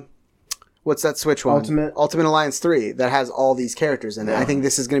 with... what's that Switch one? Ultimate Alliance 3 that has all these characters in it. I think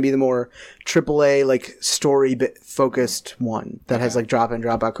this is going to be the more AAA like story bit focused one that has like drop in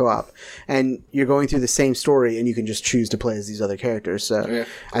drop out co-op, and you're going through the same story and you can just choose to play as these other characters. So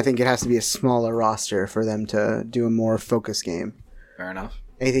I think it has to be a smaller roster for them to do a more focused game. Fair enough.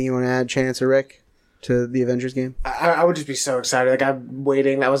 Anything you want to add, Chance or Rick, to the Avengers game? I would just be so excited. Like, I'm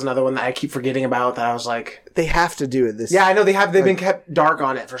waiting. That was another one that I keep forgetting about. That I was like, They have to do it this. yeah, I know they have. They've been kept dark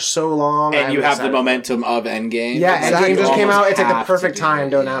on it for so long. And I'm you have excited. the momentum of Endgame. Yeah, Exactly. Endgame just came out. It's like the Almost have perfect to do time it,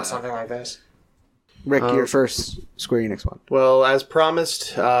 to announce something like this. Rick, your first Square Enix one. Well, as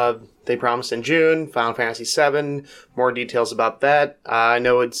promised, they promised in June, Final Fantasy VII. More details about that. I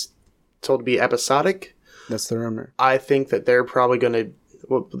know it's told to be episodic. That's the rumor. I think that they're probably going to...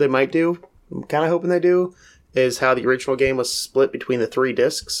 What they might do, I'm kind of hoping they do, is how the original game was split between the 3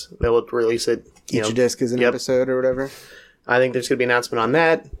 discs. They will release it... Each disc is an episode or whatever. I think there's going to be an announcement on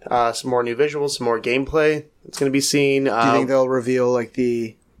that. Some more new visuals, some more gameplay. It's going to be seen. Do you think they'll reveal like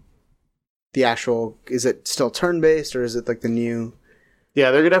the actual? Is it still turn based or is it like the new?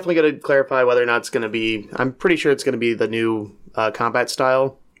 Yeah, they're definitely going to clarify whether or not it's going to be... I'm pretty sure it's going to be the new combat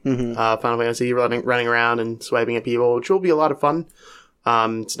style. Final Fantasy running around and swiping at people, which will be a lot of fun.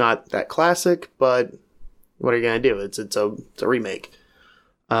 It's not that classic, but what are you going to do? It's a remake.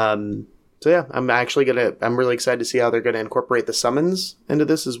 So yeah, I'm really excited to see how they're going to incorporate the summons into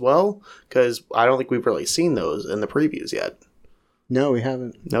this as well, because I don't think we've really seen those in the previews yet. No, we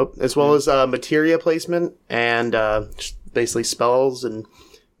haven't. Nope. As well as materia placement and just basically spells and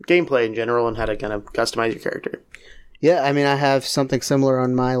gameplay in general and how to kind of customize your character. Yeah, I mean, I have something similar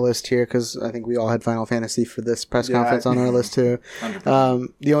on my list here because I think we all had Final Fantasy for this press conference on our list too.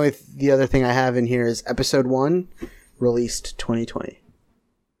 The other thing I have in here is Episode 1, released 2020.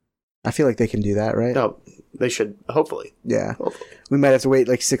 I feel like they can do that, right? No, they should, hopefully. Yeah. Hopefully. We might have to wait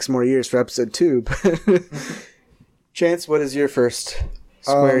like 6 more years for Episode 2. But Chance, what is your first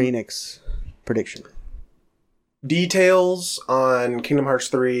Square Enix prediction? Details on Kingdom Hearts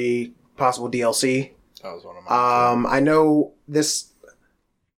 3 possible DLC. That was one of mine. I know this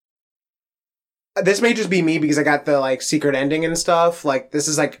may just be me because I got the like secret ending and stuff. Like this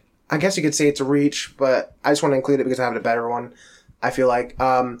is like, I guess you could say it's a reach, but I just want to include it because I have a better one. I feel like,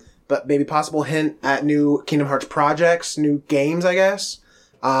 but maybe possible hint at new Kingdom Hearts projects, new games, I guess.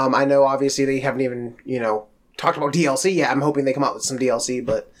 I know obviously they haven't even, talked about DLC yet. I'm hoping they come out with some DLC,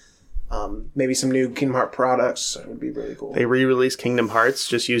 but maybe some new Kingdom Hearts products would be really cool. They re-release Kingdom Hearts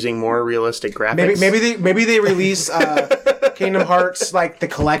just using more realistic graphics. Maybe they release Kingdom Hearts like the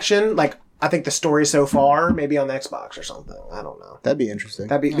collection, like I think the story so far, maybe on the Xbox or something. I don't know. That'd be interesting.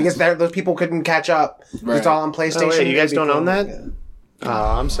 Because those people couldn't catch up. Right. It's all on PlayStation. Oh, wait, you guys It'd be don't cool. own that? Yeah.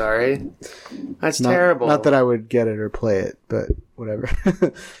 Oh, I'm sorry. That's terrible. Not that I would get it or play it, but whatever.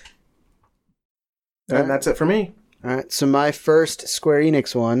 And that's it for me. All right, so my first Square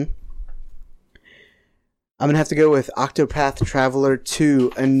Enix one, I'm going to have to go with Octopath Traveler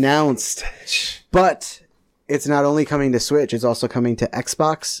 2 announced. But it's not only coming to Switch, it's also coming to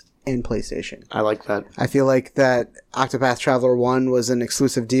Xbox and PlayStation. I like that. I feel like that Octopath Traveler 1 was an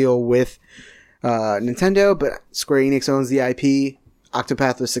exclusive deal with Nintendo, but Square Enix owns the IP.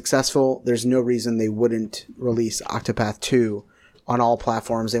 Octopath was successful. There's no reason they wouldn't release Octopath 2 on all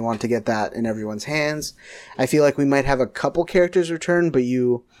platforms. They want to get that in everyone's hands. I feel like we might have a couple characters return, but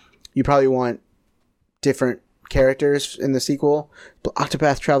you probably want different characters in the sequel. But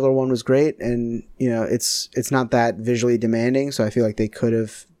Octopath Traveler 1 was great, and it's not that visually demanding, so I feel like they could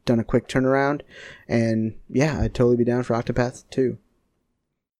have done a quick turnaround. And yeah, I'd totally be down for Octopath 2.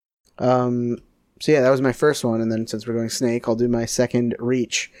 So yeah, that was my first one, and then since we're going Snake, I'll do my second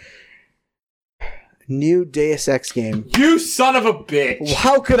reach. New Deus Ex game. You son of a bitch!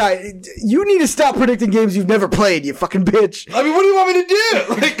 How could I? You need to stop predicting games you've never played, you fucking bitch. I mean, what do you want me to do?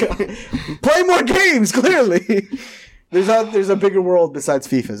 Like, Play more games, clearly. There's a bigger world besides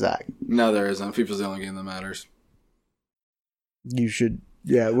FIFA, Zach. no, there isn't. FIFA's the only game that matters. You should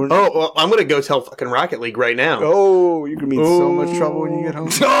Yeah. Oh, well, I'm gonna go tell fucking Rocket League right now. Oh, you're gonna be in so much trouble when you get home.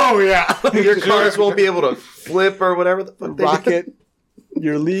 Oh yeah, Your cars won't be able to flip or whatever the fuck. Rocket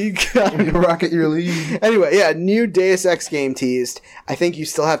your league. rocket your league. Anyway, yeah, new Deus Ex game teased. I think you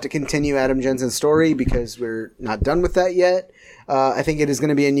still have to continue Adam Jensen's story because we're not done with that yet. I think it is going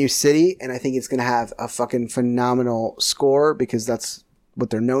to be a new city, and I think it's going to have a fucking phenomenal score because that's what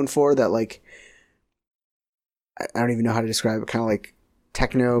they're known for. That, like, I don't even know how to describe it. Kind of like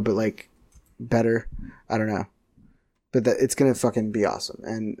techno, but like better. I don't know. But it's going to fucking be awesome.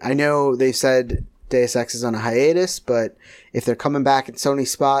 And I know they said Deus Ex is on a hiatus, but if they're coming back at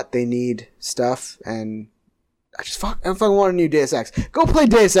Sony's spot, they need stuff. And I fucking want a new Deus Ex. Go play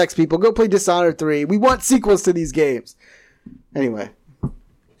Deus Ex, people. Go play Dishonored 3. We want sequels to these games. Anyway.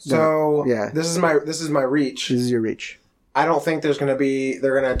 So yeah. this is my reach. This is your reach. I don't think they're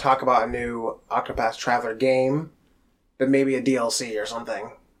gonna talk about a new Octopath Traveler game, but maybe a DLC or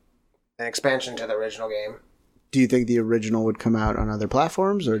something. An expansion to the original game. Do you think the original would come out on other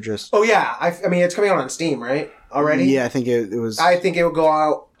platforms or just? Oh yeah, I mean it's coming out on Steam, right? Already? Yeah, I think it was. I think it will go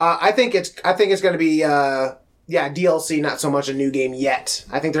out. I think it's going to be DLC, not so much a new game yet.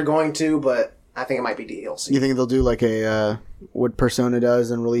 I think they're going to, but I think it might be DLC. You think they'll do like a what Persona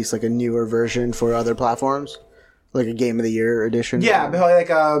does and release like a newer version for other platforms, like a Game of the Year edition? Yeah, probably like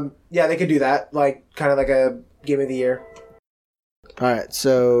they could do that, like kind of like a Game of the Year. All right,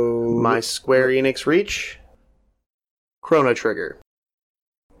 so My Square Enix reach, Chrono Trigger.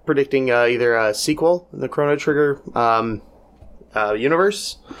 Predicting either a sequel in the Chrono Trigger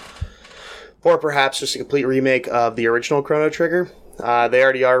universe, or perhaps just a complete remake of the original Chrono Trigger. They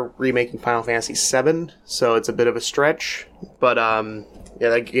already are remaking Final Fantasy VII, so it's a bit of a stretch. But yeah,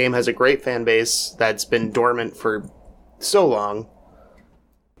 that game has a great fan base that's been dormant for so long.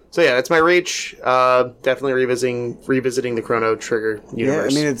 So yeah, that's my reach. Definitely revisiting the Chrono Trigger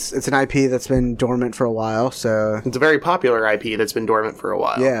universe. Yeah, I mean it's an IP that's been dormant for a while, so it's a very popular IP that's been dormant for a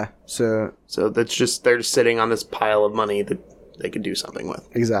while. Yeah, so that's just they're just sitting on this pile of money that they could do something with.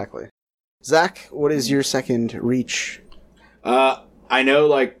 Exactly. Zach, what is your second reach? I know,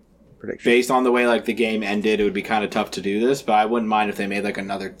 like, prediction? Based on the way like the game ended, it would be kind of tough to do this, but I wouldn't mind if they made like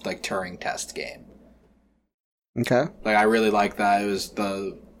another like Turing test game. Okay. Like I really like that. It was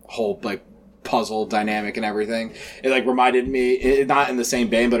the whole like puzzle dynamic and everything. It like reminded me, not in the same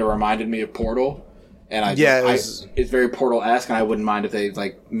vein, but it reminded me of Portal. And it's very Portal-esque, and I wouldn't mind if they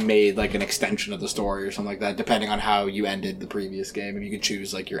like made like an extension of the story or something like that, depending on how you ended the previous game. If you could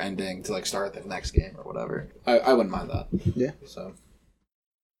choose like your ending to like start the next game or whatever, I wouldn't mind that. Yeah. So.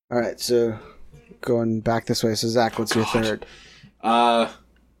 All right. So going back this way. So Zach, what's your third?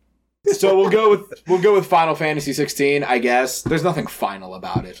 So we'll go with Final Fantasy 16, I guess. There's nothing final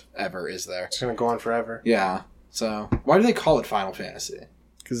about it ever, is there? It's gonna go on forever. Yeah. So why do they call it Final Fantasy?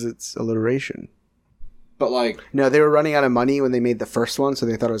 Because it's alliteration. But like, no, they were running out of money when they made the first one, so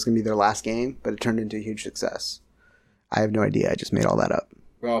they thought it was going to be their last game, but it turned into a huge success. I have no idea. I just made all that up.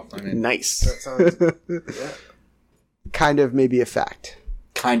 Well, I mean, nice. That sounds, yeah. Kind of maybe a fact.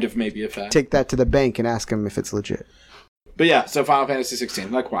 Kind of maybe a fact. Take that to the bank and ask them if it's legit. But yeah, so Final Fantasy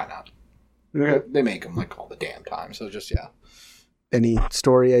 16, like why not? Okay. They make them like all the damn time, so just yeah. Any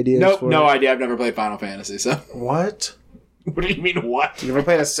story ideas? Nope, no idea. I've never played Final Fantasy, so. What? What do you mean, what? You ever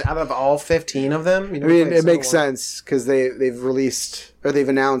played out of all 15 of them? I mean, it makes sense because they've released or they've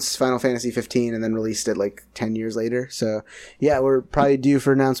announced Final Fantasy 15 and then released it like 10 years later. So yeah, we're probably due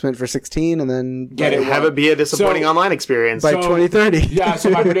for announcement for 16 and then have it be a disappointing online experience by 2030. Yeah,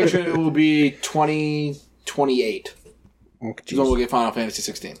 so my prediction it will be 2028. Oh, is when we'll get Final Fantasy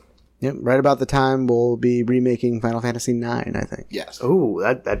 16. Yep, right about the time we'll be remaking Final Fantasy 9, I think. Yes. Oh,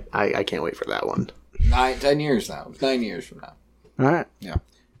 I can't wait for that one. 10 years now. 9 years from now. All right. Yeah.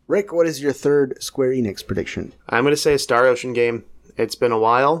 Rick, what is your third Square Enix prediction? I'm going to say a Star Ocean game. It's been a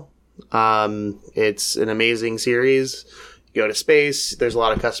while. It's an amazing series. You go to space. There's a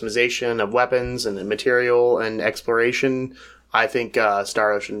lot of customization of weapons and material and exploration. I think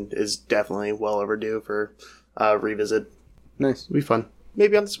Star Ocean is definitely well overdue for revisit. Nice. It'll be fun.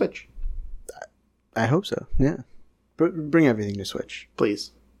 Maybe on the Switch. I hope so. Yeah. Bring everything to Switch,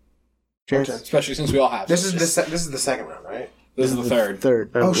 please. Cheers. Okay. Especially since we all have. This is the second round, right? This is the third. Third.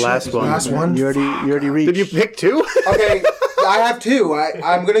 Oh, last shit, one. Last one. You already reached. Did you pick two? Okay, I have two.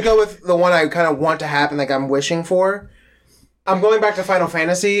 I'm gonna go with the one I kind of want to happen, like I'm wishing for. I'm going back to Final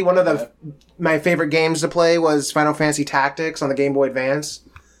Fantasy. One of my favorite games to play was Final Fantasy Tactics on the Game Boy Advance.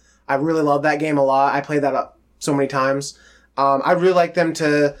 I really love that game a lot. I played that up so many times. I'd really like them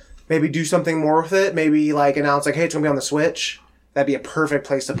to maybe do something more with it. Maybe like announce like, hey, it's gonna be on the Switch. That'd be a perfect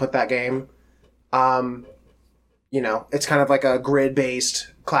place to put that game. it's kind of like a grid-based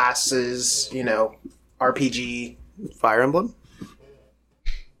classes, RPG. Fire Emblem?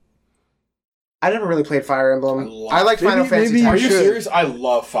 I never really played Fire Emblem. I like Final Fantasy maybe Are Tactics. you serious? I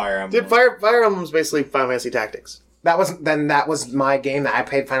love Fire Emblem. Dude, Fire Emblem's basically Final Fantasy Tactics. That was my game that I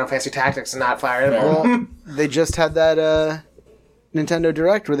played Final Fantasy Tactics and not Fire Emblem. Well, they just had that Nintendo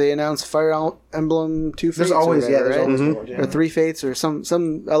Direct where they announced Fire Emblem 2 Fates. There's always, or whatever, there's right? always more, yeah. Or 3 Fates, or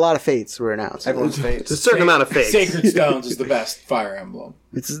a lot of Fates were announced. Everyone's Fates. There's a certain amount of fates. Sacred Stones is the best Fire Emblem.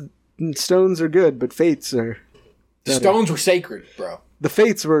 Stones are good, but Fates are... The stones were sacred, bro. The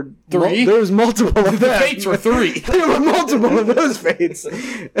Fates were... 3? There was multiple of The them. fates were 3. There were multiple of those Fates.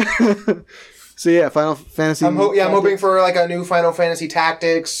 So yeah, Final Fantasy... I'm hoping for like a new Final Fantasy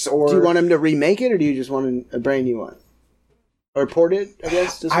Tactics or... Do you want him to remake it, or do you just want a brand new one? Or port it, I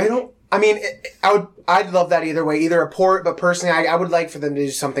guess? I'd love that either way. Either a port, but personally, I would like for them to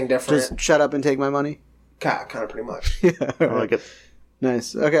do something different. Just shut up and take my money? Kind of pretty much. Yeah. I like it.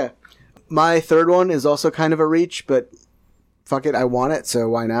 Nice. Okay. My third one is also kind of a reach, but fuck it, I want it, so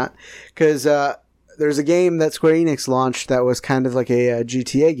why not? Because there's a game that Square Enix launched that was kind of like a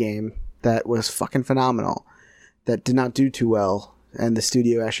GTA game that was fucking phenomenal, that did not do too well, and the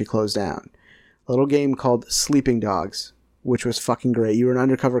studio actually closed down. A little game called Sleeping Dogs, which was fucking great. You were an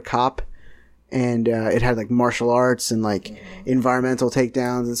undercover cop, and it had like martial arts and like environmental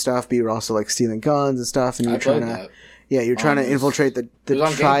takedowns and stuff, but you were also like stealing guns and stuff, and you were trying to... Yeah, you're trying to infiltrate the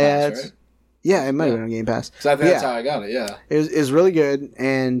triads. Pass, right? Yeah, it might have been on Game Pass. So I think that's how I got it, yeah. It was really good,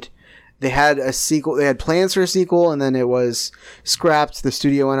 and they had a sequel. They had plans for a sequel, and then it was scrapped. The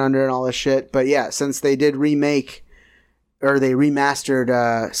studio went under and all this shit. But yeah, since they did remake, or they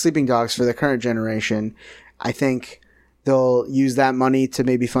remastered Sleeping Dogs for the current generation, I think they'll use that money to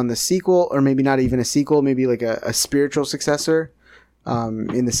maybe fund the sequel, or maybe not even a sequel, maybe like a spiritual successor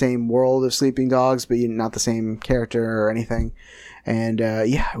in the same world of Sleeping Dogs, but not the same character or anything. And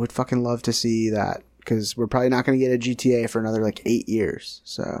yeah, I would fucking love to see that, because we're probably not going to get a GTA for another like 8 years.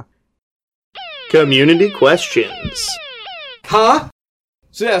 So Community questions. Huh?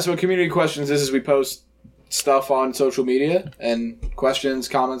 So yeah, so community questions is we post stuff on social media and questions,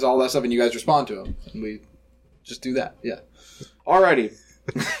 comments, all that stuff, and you guys respond to them. And we just do that, yeah. Alrighty.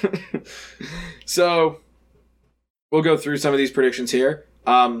 So we'll go through some of these predictions here.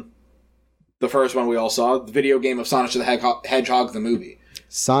 The first one we all saw, the video game of Sonic the Hedgehog, the movie.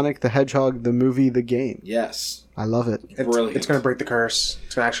 Sonic the Hedgehog, the movie, the game. Yes. I love it. Brilliant. It's going to break the curse.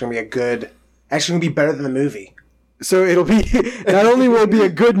 It's actually going to be actually going to be better than the movie. So it'll be, not only will it be a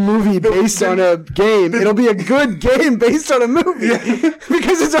good movie based on a game, it'll be a good game based on a movie.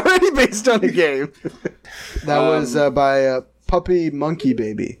 Because it's already based on a game. That was by Puppy Monkey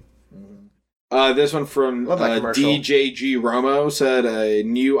Baby. This one from commercial. DJG Romo said a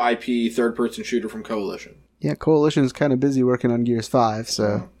new IP third-person shooter from Coalition. Yeah, Coalition's kind of busy working on Gears 5,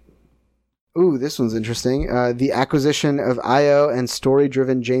 so... Ooh, this one's interesting. The acquisition of IO and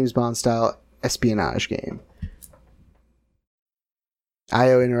story-driven James Bond-style espionage game.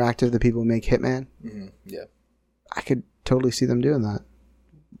 IO Interactive, the people who make Hitman? Mm-hmm. Yeah. I could totally see them doing that.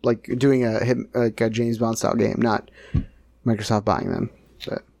 Like, doing a James Bond-style game, not Microsoft buying them,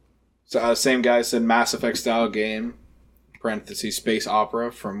 but... So same guy said Mass Effect style game, parentheses space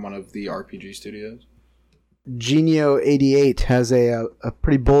opera from one of the RPG studios. Genio88 has a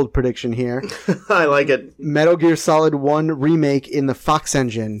pretty bold prediction here. I like it. Metal Gear Solid 1 remake in the Fox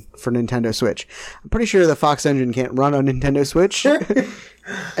engine for Nintendo Switch. I'm pretty sure the Fox engine can't run on Nintendo Switch.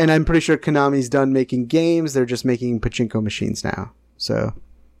 And I'm pretty sure Konami's done making games. They're just making pachinko machines now. So,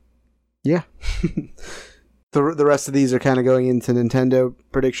 yeah. The rest of these are kind of going into Nintendo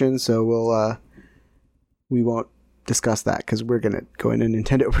predictions, so we won't discuss that because we're going to go into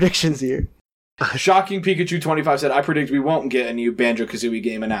Nintendo predictions here. Shocking Pikachu 25 said, I predict we won't get a new Banjo-Kazooie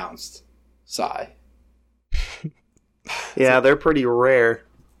game announced. Sigh. Yeah, they're pretty rare.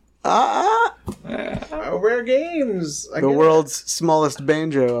 Rare games. The world's smallest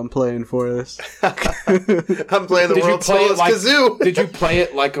banjo I'm playing for this. I'm playing the world's smallest kazoo. Did you play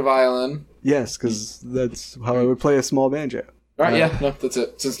it like a violin? Yes, because that's how I would play a small banjo. All right, yeah, no, that's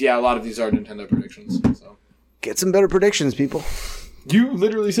it. Since, yeah, a lot of these are Nintendo predictions. So. Get some better predictions, people. You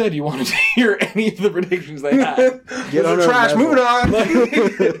literally said you wanted to hear any of the predictions they had. Get on trash. Moving on.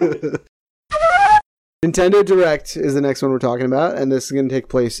 Nintendo Direct is the next one we're talking about, and this is going to take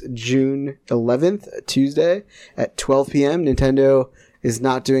place June 11th, Tuesday, at 12 p.m. Nintendo is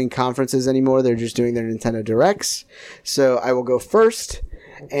not doing conferences anymore. They're just doing their Nintendo Directs. So I will go first,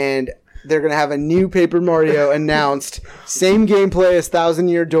 and they're going to have a new Paper Mario announced. Same gameplay as Thousand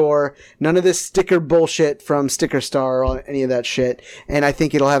Year Door. None of this sticker bullshit from Sticker Star or any of that shit. And I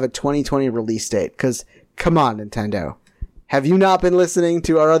think it'll have a 2020 release date, because Come on, Nintendo. Have you not been listening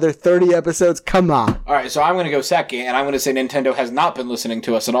to our other 30 episodes? Come on. All right, so I'm going to go second, and I'm going to say Nintendo has not been listening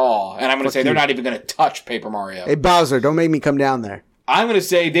to us at all. And I'm going to say they're not even going to touch Paper Mario. Hey, Bowser, don't make me come down there. I'm going to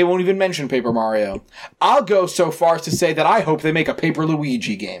say they won't even mention Paper Mario. I'll go so far as to say that I hope they make a Paper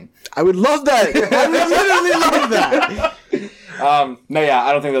Luigi game. I would love that. I would literally love that. No, yeah,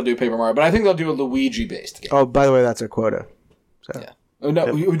 I don't think they'll do Paper Mario, but I think they'll do a Luigi-based game. Oh, by the way, that's our quota. So. Yeah. Oh,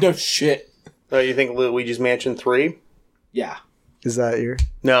 no shit. So you think Luigi's Mansion 3? Yeah. Is that your...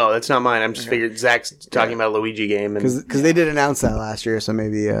 No, that's not mine. I'm just figured Zach's talking about a Luigi game. Because they did announce that last year, so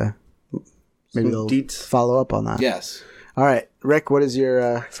maybe they'll follow up on that. Yes. All right. Rick, what is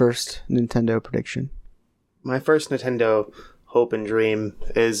your first Nintendo prediction? My first Nintendo hope and dream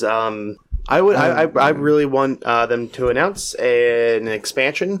is I really want them to announce an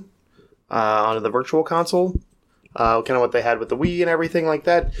expansion onto the Virtual Console. Kind of what they had with the Wii and everything like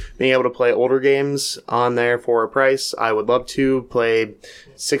that. Being able to play older games on there for a price. I would love to play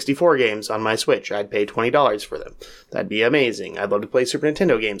 64 games on my Switch. I'd pay $20 for them. That'd be amazing. I'd love to play Super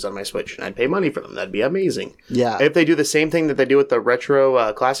Nintendo games on my Switch, and I'd pay money for them. That'd be amazing. Yeah. If they do the same thing that they do with the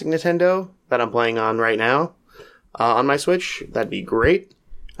retro classic Nintendo that I'm playing on right now on my Switch, that'd be great.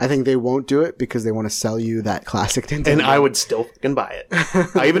 I think they won't do it because they want to sell you that classic Nintendo. And I would still fucking buy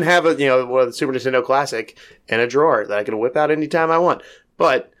it. I even have the Super Nintendo Classic in a drawer that I can whip out anytime I want.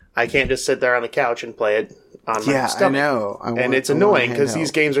 But I can't just sit there on the couch and play it on my stomach. I know. And it's annoying because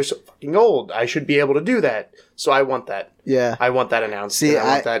these games are so fucking old. I should be able to do that. So I want that. Yeah. I want that announced. See, I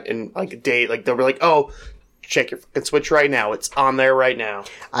want that in like a day. Like they'll be like, oh, check your fucking Switch right now. It's on there right now.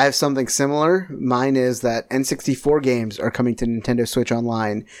 I have something similar. Mine is that N64 games are coming to Nintendo Switch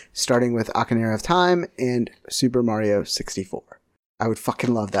Online, starting with Ocarina of Time and Super Mario 64. I would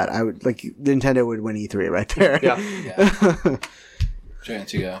fucking love that. I would Nintendo would win E3 right there. Yeah.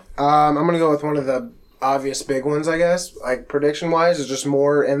 Chance, you go. I'm gonna go with one of the obvious big ones, I guess. Like prediction wise, is just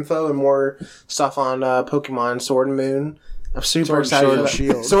more info and more stuff on Pokemon Sword and Moon. I'm super excited for that.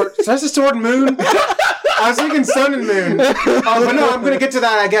 Shield. So that's a Sword and Moon. I was thinking Sun and Moon. But no, I'm going to get to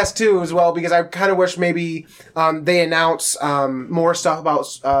that, I guess, too, as well, because I kind of wish maybe they announce more stuff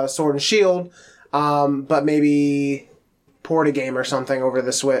about Sword and Shield, but maybe port a game or something over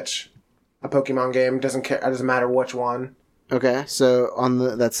the Switch. A Pokemon game. Doesn't matter which one. Okay, so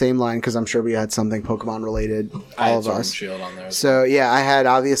on that same line, because I'm sure we had something Pokemon related, all of Sword us. And Shield on there. So yeah, I had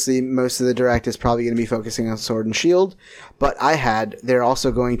obviously most of the direct is probably going to be focusing on Sword and Shield, but they're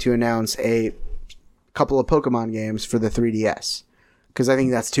also going to announce a couple of Pokemon games for the 3DS, because I think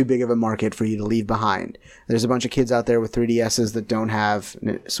that's too big of a market for you to leave behind. There's a bunch of kids out there with 3DSs that don't have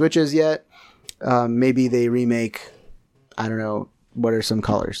Switches yet. Maybe they remake, I don't know, what are some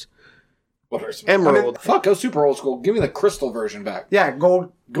colors? What are some? Emerald. Fuck, go super old school. Give me the crystal version back. Yeah,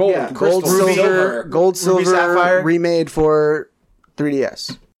 gold, Crystal, Gold, silver, Ruby, Sapphire. remade for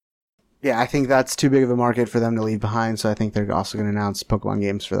 3DS. Yeah, I think that's too big of a market for them to leave behind, so I think they're also going to announce Pokemon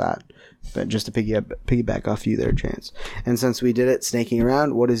games for that. But just to piggyback off you there, Chance. And since we did it, snaking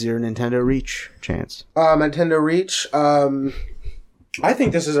around, what is your Nintendo Reach, Chance? Nintendo Reach. I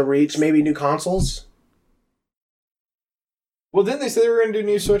think this is a reach. Maybe new consoles. Well, didn't they say they were going to do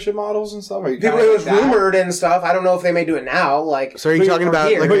new Switch models and stuff? It was rumored and stuff. I don't know if they may do it now. Like, So are you talking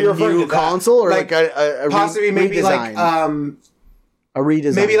about like a new console or like a possibly maybe redesign? like A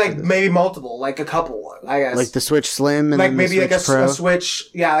redesign. maybe multiple, like a couple, I guess. Like the Switch Slim and like then maybe the like Switch Pro. a Switch.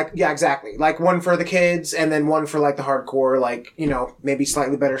 Yeah, yeah, exactly. Like one for the kids and then one for like the hardcore. Like maybe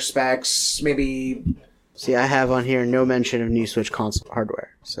slightly better specs. Maybe. See, I have on here no mention of new Switch console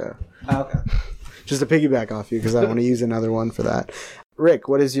hardware. So Okay. just to piggyback off you because I want to use another one for that. Rick,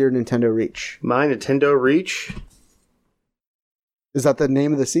 what is your Nintendo Reach? My Nintendo Reach. Is that the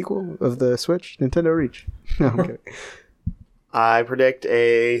name of the sequel of the Switch? Nintendo Reach. No, I'm kidding. I predict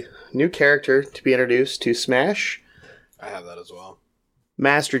a new character to be introduced to Smash. I have that as well.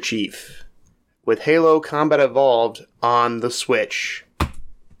 Master Chief. With Halo Combat Evolved on the Switch.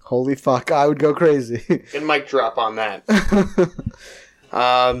 Holy fuck, I would go crazy. And mic drop on that.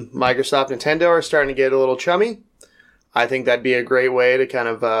 Microsoft and Nintendo are starting to get a little chummy. I think that'd be a great way to kind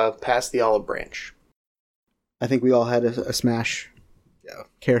of pass the olive branch. I think we all had a Smash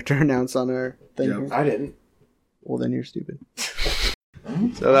character announced on our thing. Yep. Here. I didn't. Well, then you're stupid.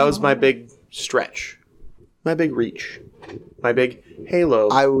 So that was my big stretch. My big reach. My big Halo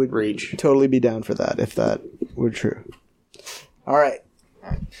I would reach. totally be down for that if that were true. All right.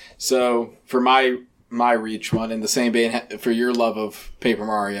 So for my Reach one, in the same vein, for your love of Paper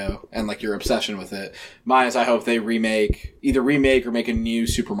Mario and like your obsession with it, mine is I hope they either remake or make a new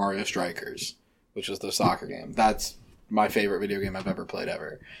Super Mario Strikers, which was the soccer game. That's my favorite video game I've ever played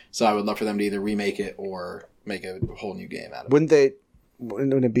ever. So I would love for them to either remake it or make a whole new game out of it.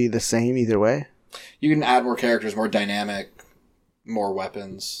 Wouldn't it be the same either way? You can add more characters, more dynamic, more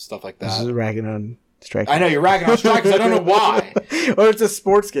weapons, stuff like This is that. ragging on Strike. I know you're ragging on Strikers. I don't know why. Or it's a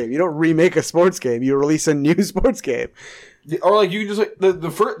sports game. You don't remake a sports game. You release a new sports game. Or like you can just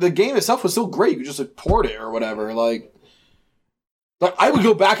like the game itself was so great. You could just like port it or whatever. Like I would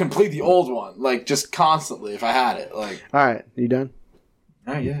go back and play the old one like just constantly if I had it. Like All right, you done?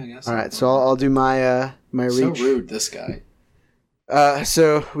 all right, yeah, I guess. All right, so I'll do my my So reach. rude, this guy.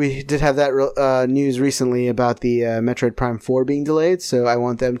 So we did have that news recently about the Metroid Prime 4 being delayed. So I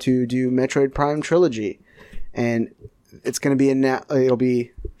want them to do Metroid Prime Trilogy, and it's going to be it'll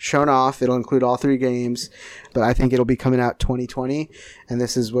be shown off. It'll include all 3 games, but I think it'll be coming out 2020, and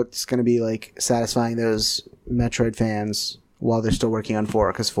this is what's going to be like satisfying those Metroid fans while they're still working on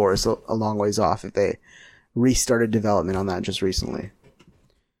 4, because 4 is a long ways off if they restarted development on that just recently.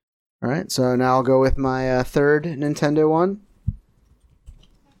 All right, so now I'll go with my third Nintendo one.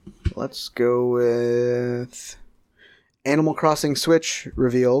 Let's go with Animal Crossing Switch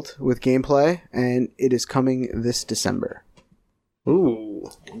revealed with gameplay, and it is coming this December. Ooh.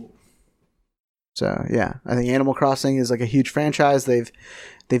 So yeah, I think Animal Crossing is like a huge franchise. They've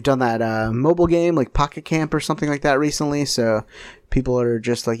done that mobile game like Pocket Camp or something like that recently. So people are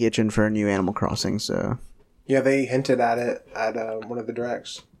just like itching for a new Animal Crossing. So Yeah, they hinted at it at one of the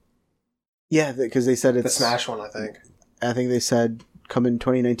directs. yeah, because they said it's The Smash one, I think. I think they said come in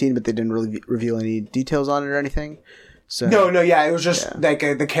 2019, but they didn't really reveal any details on it or anything. So No, yeah, it was just like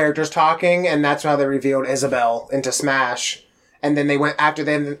the characters talking, and that's how they revealed Isabelle into Smash. And then they went after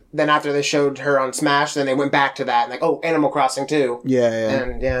after they showed her on Smash, then they went back to that and like, oh, Animal Crossing too. yeah.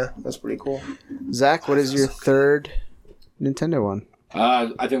 And yeah, that's pretty cool. Zach, what is your third Nintendo one?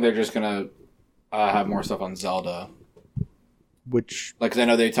 I think they're just gonna have more stuff on Zelda. Which Like, 'cause I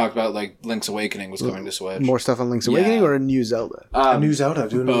know they talked about like Link's Awakening was coming to Switch. more stuff on Link's Awakening or a new Zelda? A new Zelda,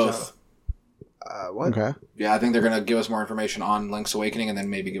 doing a new both. Zelda. What? Okay. Yeah, I think they're gonna give us more information on Link's Awakening, and then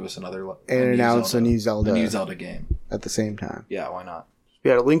maybe give us another And announce a new Zelda a new Zelda game. at the same time. Yeah, why not?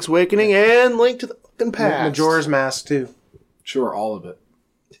 We had a Link's Awakening and Link to the fucking past. Majora's Mask too. Sure, all of it.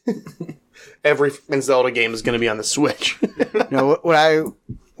 Every fucking Zelda game is going to be on the Switch. No, what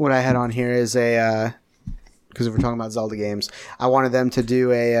I had on here is a because if we're talking about Zelda games, I wanted them to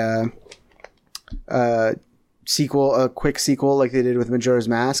do a sequel, a quick sequel like they did with Majora's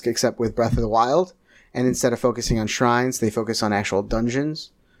Mask, except with Breath of the Wild. And instead of focusing on shrines, they focus on actual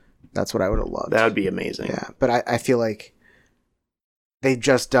dungeons. That's what I would have loved. That would be amazing. Yeah, but I feel like they've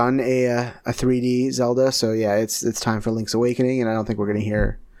just done a 3D Zelda, so yeah, it's time for Link's Awakening, and I don't think we're gonna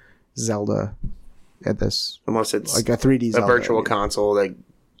hear Zelda at this Unless it's like a 3D a Zelda. virtual console that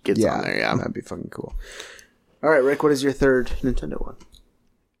gets on there, yeah. That'd be fucking cool. All right, Rick, what is your third Nintendo one?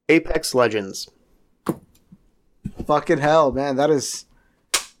 Apex Legends. Fucking hell, man, that is.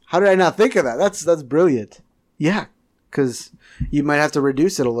 How did I not think of that? That's brilliant. Yeah, because you might have to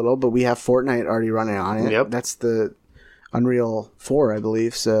reduce it a little, but we have Fortnite already running on it. Yep. That's the Unreal 4, I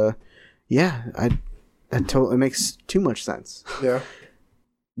believe. So, yeah, it makes too much sense. Yeah.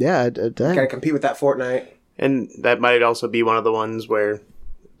 Yeah, Gotta compete with that Fortnite. And that might also be one of the ones where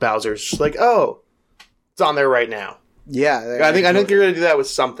Bowser's just like, oh, it's on there right now. yeah. I think you're going to do that with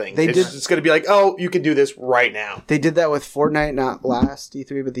something. It's going to be like, oh, you can do this right now. They did that with Fortnite, not last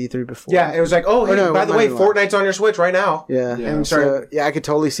E3, but the E3 before. Yeah, it was like, oh, hey, no, by the it way, might have been Fortnite's on your Switch right now. Yeah, Yeah. I'm so, sorry. yeah, I could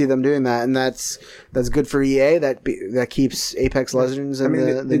totally see them doing that, and that's good for EA. That keeps Apex Legends in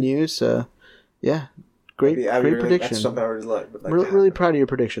the news. So, yeah, great prediction. That's something I really like. Really proud of your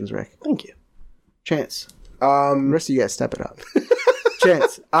predictions, Rick. Thank you. Chance, the rest of you guys step it up.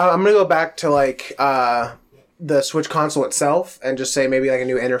 Chance, I'm gonna go back to like the Switch console itself and just say maybe like a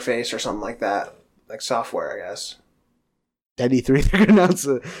new interface or something like that, like software, I guess. at E3 they're gonna announce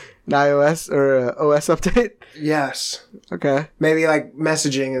an iOS or a OS update. Yes, Okay, maybe like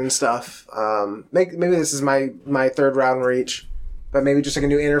messaging and stuff. Maybe this is my third round reach, but maybe just like a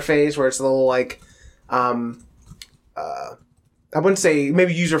new interface where it's a little like, I wouldn't say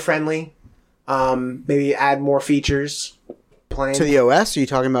maybe user friendly. Maybe add more features. Playing to the OS. Or are you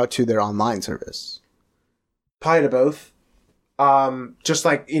talking about to their online service? probably to both. Just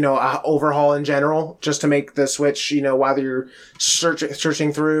like, a overhaul in general, just to make the Switch, while you're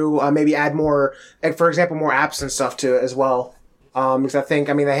searching through, maybe add more, like, for example, more apps and stuff to it as well. Because they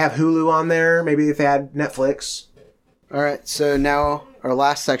have Hulu on there. Maybe if they add Netflix. All right, so now our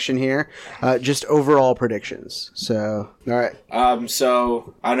last section here, just overall predictions. So, all right.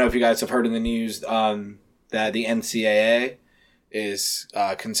 So I don't know if you guys have heard in the news that the NCAA is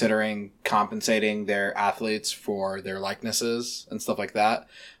considering compensating their athletes for their likenesses and stuff like that,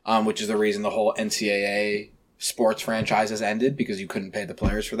 which is the reason the whole NCAA sports franchises ended, because you couldn't pay the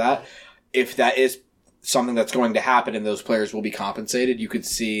players for that. If that is something that's going to happen and those players will be compensated, you could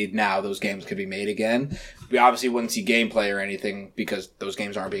see now those games could be made again. We obviously wouldn't see gameplay or anything because those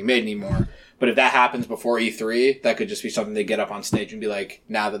games aren't being made anymore. But if that happens before E3, that could just be something they get up on stage and be like,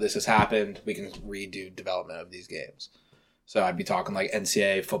 now that this has happened, we can redo development of these games. So I'd be talking like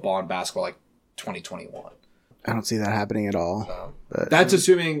NCAA football and basketball like 2021. I don't see that happening at all. So, but that's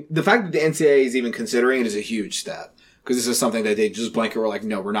assuming the fact that the NCAA is even considering it is a huge step, because this is something that they just blanket were like,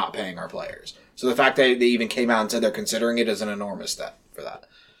 no, we're not paying our players. So the fact that they even came out and said they're considering it is an enormous step for that.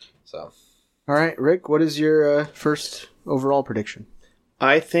 So, all right, Rick, what is your first overall prediction?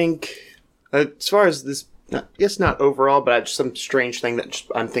 I think, as far as this, not overall, but just some strange thing that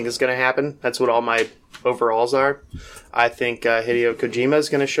I think is going to happen. That's what all my overalls are. I think Hideo Kojima is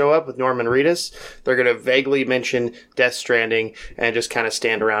going to show up with Norman Reedus. They're going to vaguely mention Death Stranding and just kind of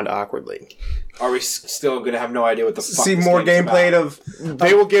stand around awkwardly. are we still going to have no idea what the fuck See this more game's gameplay about? of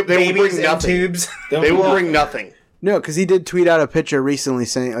They will bring in nothing. tubes. They will bring nothing. No, because he did tweet out a picture recently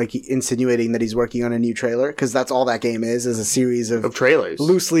saying, like, insinuating that he's working on a new trailer, because that's all that game is a series of trailers.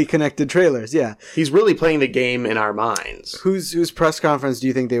 loosely connected trailers. Yeah. He's really playing the game in our minds. Whose press conference do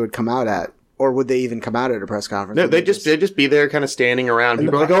you think they would come out at? Or would they even come out at a press conference? No, they'd just be there kind of standing around.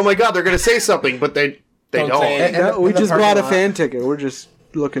 People are like, oh my god, they're going to say something, but they Don't don't. say it. No, we in the just parking bought a lot. fan ticket. We're just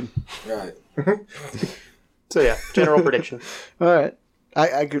looking. Right. So yeah, general prediction. All right.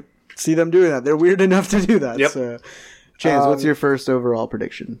 I could see them doing that. They're weird enough to do that. Yep. So, Chance, what's your first overall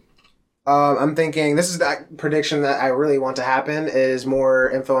prediction? I'm thinking this is that prediction that I really want to happen is more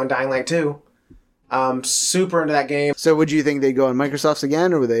info on Dying Light 2. Super into that game. So would you think they'd go on Microsoft's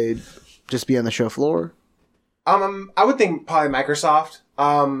again, or would they just be on the show floor? I would think probably Microsoft.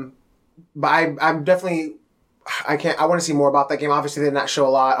 But I'm definitely I want to see more about that game. Obviously, they did not show a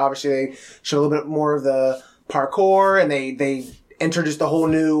lot. Obviously, they showed a little bit more of the parkour, and they introduced a whole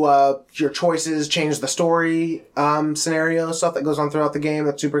new your choices change the story scenario stuff that goes on throughout the game.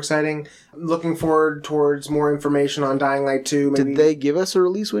 That's super exciting. I'm looking forward towards more information on Dying Light 2. Maybe. Did they give us a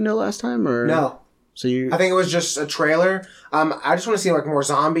release window last time, or No. So you, I think it was just a trailer. I just want to see like more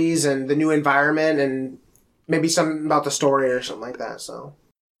zombies and the new environment and maybe something about the story or something like that. So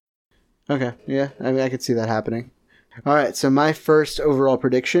okay, yeah, I mean, I could see that happening. All right, so my first overall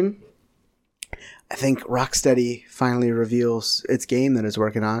prediction, I think Rocksteady finally reveals its game that it's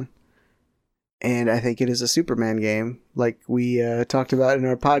working on. And I think it is a Superman game, like we talked about in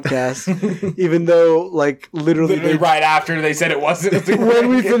our podcast, even though, like, literally right after they said it wasn't. when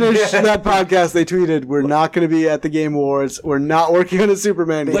we finished that podcast, they tweeted, we're not going to be at the Game Awards. We're not working on a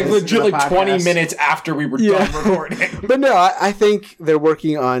Superman game. Like Listen to legit, the like 20 podcast. minutes after we were Yeah. done recording. But no, I think they're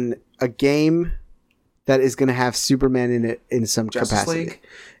working on a game that is going to have Superman in it in some Justice capacity. League?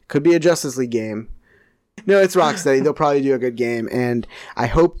 Could be a Justice League game. No, it's Rocksteady. They'll probably do a good game. And I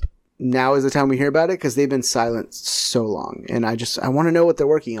hope now is the time we hear about it, because they've been silent so long. And I want to know what they're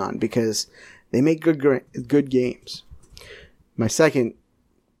working on, because they make good games. My second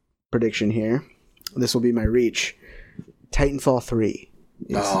prediction here, this will be my reach. Titanfall 3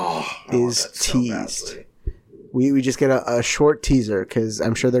 is teased. We just get a short teaser, because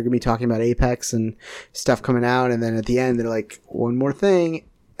I'm sure they're going to be talking about Apex and stuff coming out, and then at the end they're like, one more thing,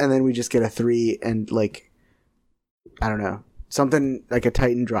 and then we just get a 3 and, like, I don't know, something like a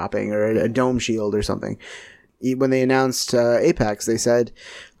Titan dropping or a dome shield or something. When they announced Apex, they said,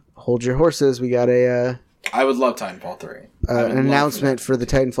 hold your horses, we got I would love Titanfall 3. an announcement for the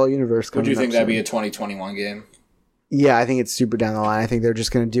Titanfall universe coming Would you up think that'd soon. be a 2021 game? Yeah, I think it's super down the line. I think they're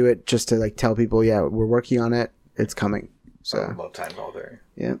just going to do it just to, like, tell people, yeah, we're working on it. It's coming. I So, would love Titanfall 3.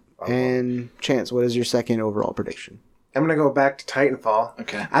 yeah. And Chance, what is your second overall prediction? I'm gonna go back to Titanfall.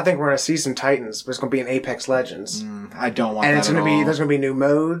 Okay. I think we're gonna see some Titans, but it's gonna be in Apex Legends, I don't want and that it's gonna at be all. there's gonna be new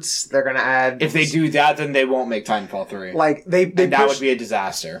modes. They're gonna add If they do that, then they won't make Titanfall 3. like they and that pushed- would be a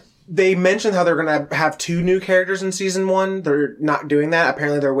disaster. They mentioned how they're going to have 2 new characters in season 1. They're not doing that.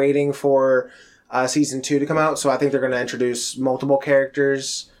 Apparently, they're waiting for season 2 to come out. So I think they're going to introduce multiple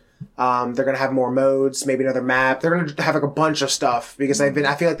characters. They're going to have more modes, maybe another map. They're going to have like a bunch of stuff because I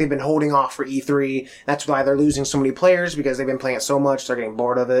feel like they've been holding off for E3. That's why they're losing so many players, because they've been playing it so much. They're getting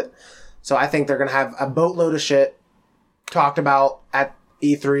bored of it. So I think they're going to have a boatload of shit talked about at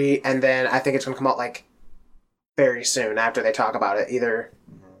E3, and then I think it's going to come out like very soon after they talk about it. Either.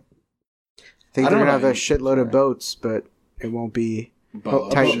 I think I they're don't going to have know. a shitload of boats, but it won't be But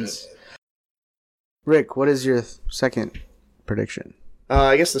Titans. Rick, what is your second prediction?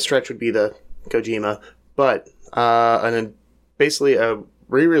 I guess the stretch would be the Kojima, but a basically a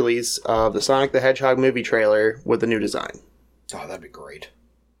re-release of the Sonic the Hedgehog movie trailer with a new design. Oh, that'd be great.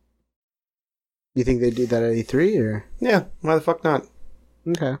 You think they'd do that at E3 or? Yeah, why the fuck not?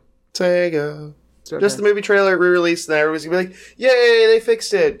 Okay. Sega. It's okay. Just the movie trailer re-released, and everybody's gonna be like, "Yay, they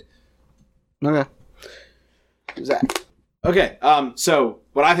fixed it!" Okay. Zach. Okay, so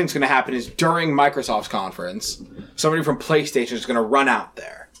what I think is going to happen is during Microsoft's conference, somebody from PlayStation is going to run out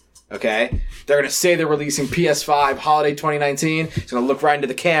there. Okay? They're going to say they're releasing PS5 Holiday 2019. He's going to look right into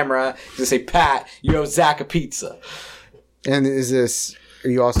the camera. He's going to say, Pat, you owe Zach a pizza. And are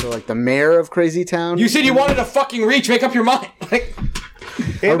you also like the mayor of Crazy Town? You said you wanted a fucking reach. Make up your mind. Like,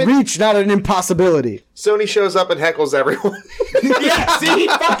 a reach, not an impossibility. Sony shows up and heckles everyone. yeah, see, he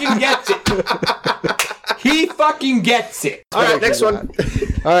fucking gets it. He fucking gets it. All right, next one.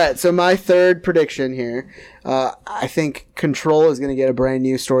 All right, so my third prediction here, I think Control is going to get a brand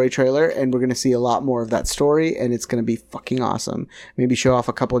new story trailer, and we're going to see a lot more of that story, and it's going to be fucking awesome. Maybe show off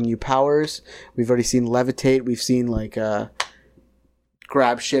a couple of new powers. We've already seen Levitate. We've seen, like,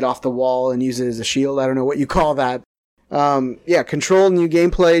 grab shit off the wall and use it as a shield. I don't know what you call that. Yeah, Control, new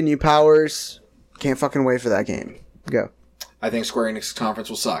gameplay, new powers. Can't fucking wait for that game. Go. I think Square Enix's conference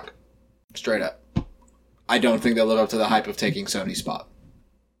will suck. Straight up. I don't think they'll live up to the hype of taking Sony's spot.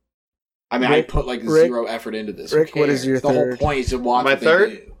 I mean, I put like zero effort into this. Rick, what is your the third? whole point is to watch My what they third?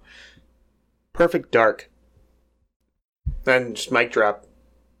 do. Perfect Dark. Then just mic drop.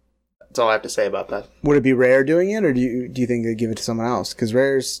 That's all I have to say about that. Would it be Rare doing it, or do you think they'd give it to someone else? Because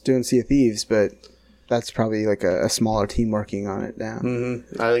Rare's doing Sea of Thieves, but that's probably like a smaller team working on it now.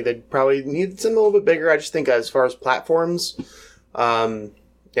 Mm-hmm. I think they'd probably need something a little bit bigger. I just think as far as platforms,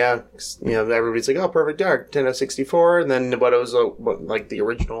 yeah, everybody's like, oh, Perfect Dark, Nintendo 64, and then what it was like the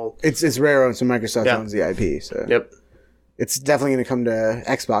original. It's Rare owns, so Microsoft owns the IP. So yep, it's definitely going to come to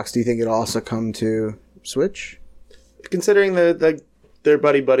Xbox. Do you think it'll also come to Switch? Considering their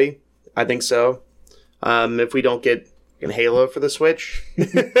buddy, I think so. If we don't get Halo for the Switch,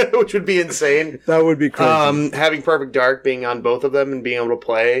 which would be insane. That would be crazy. Having Perfect Dark being on both of them and being able to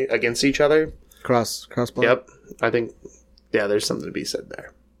play against each other. Crossplay. Yep, I think there's something to be said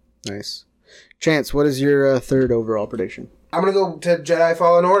there. Nice. Chance, what is your third overall prediction? I'm gonna go to Jedi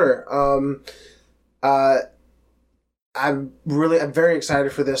Fallen Order. I'm very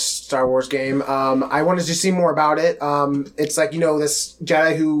excited for this Star Wars game. I wanted to see more about it. It's like, this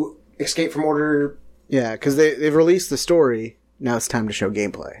Jedi who escaped from Order. Yeah, because they've released the story. Now it's time to show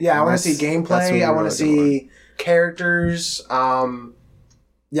gameplay. Yeah, I want to see gameplay. I want to see characters.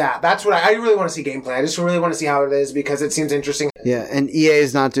 Yeah, that's what I really want to see gameplay. I just really want to see how it is because it seems interesting. Yeah, and EA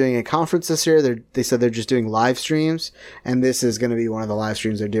is not doing a conference this year. They said they're just doing live streams, and this is going to be one of the live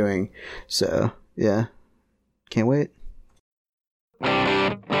streams they're doing. So, yeah. Can't wait.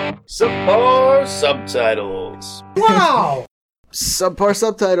 Subpar subtitles. Wow! Subpar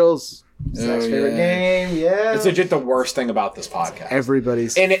subtitles. Zach's favorite game, yeah. It's legit the worst thing about this podcast.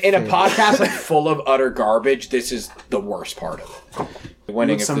 Everybody's in a podcast like full of utter garbage, this is the worst part of it.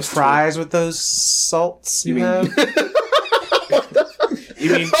 Winning with some fries with those salts you have.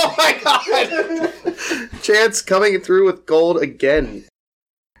 You mean? Oh my god! Chance coming through with gold again.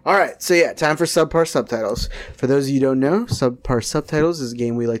 All right, so yeah, time for Subpar Subtitles. For those of you who don't know, Subpar Subtitles is a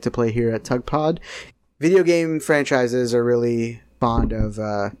game we like to play here at TugPod. Video game franchises are really fond of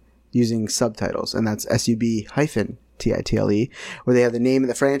using subtitles, and that's SUB-TITLE, where they have the name of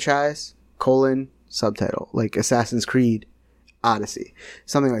the franchise, subtitle, like Assassin's Creed Odyssey,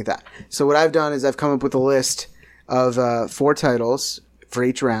 something like that. So what I've done is I've come up with a list of 4 titles for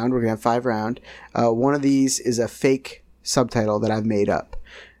each round. We're going to have 5 rounds. One of these is a fake subtitle that I've made up.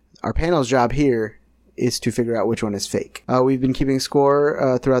 Our panel's job here is to figure out which one is fake. We've been keeping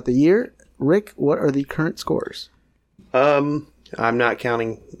score throughout the year. Rick, what are the current scores? I'm not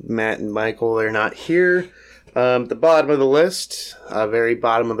counting Matt and Michael. They're not here. The bottom of the list, very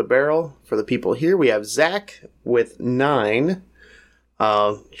bottom of the barrel. For the people here, we have Zach with 9.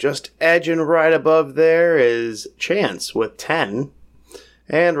 Just edging right above there is Chance with 10.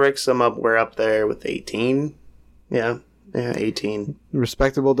 And Rick, we're up there with 18. Yeah, 18.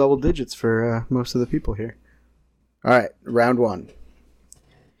 Respectable double digits for most of the people here. All right, round 1.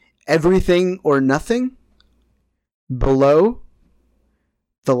 Everything or Nothing, Below,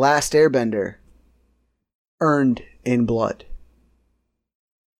 The Last Airbender, Earned in Blood.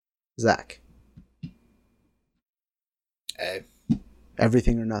 Zach. A.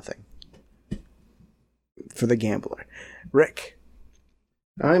 Everything or Nothing. For the gambler. Rick.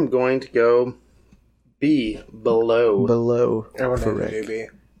 I'm going to go B, Below. Below for Rick. Rick.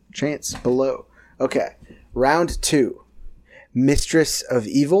 Chance, Below. Okay. Round 2. Mistress of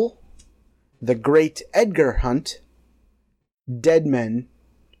Evil, The Great Edgar Hunt, Dead Men,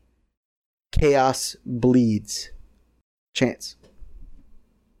 Chaos Bleeds. Chance.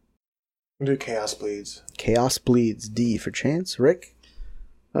 Do Chaos Bleeds. Chaos Bleeds. D for Chance. Rick?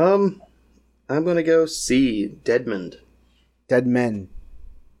 I'm gonna go C. Deadmond. Dead Men.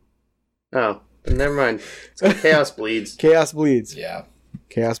 Oh, never mind. It's Chaos Bleeds. Chaos Bleeds. Yeah.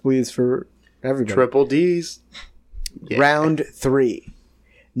 Chaos Bleeds for everybody. Triple D's. Yeah. Round 3.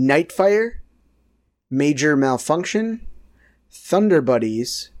 Nightfire, Major Malfunction, Thunder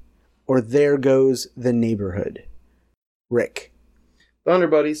Buddies, or There Goes the Neighborhood. Rick. Thunder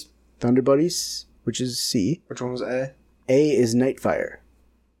Buddies. Thunder Buddies, which is C. Which one was A? A is Nightfire.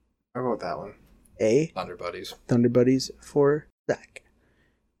 I'll go with that one. A. Thunder Buddies. Thunder Buddies for Zach.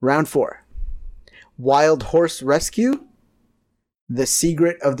 Round 4. Wild Horse Rescue, The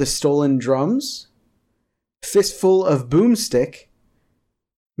Secret of the Stolen Drums, Fistful of Boomstick,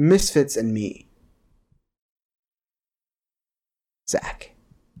 Misfits and Me. Zach.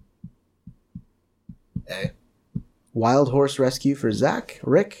 A. Wild Horse Rescue for Zach.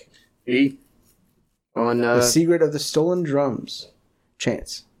 Rick. E. On The Secret of the Stolen Drums.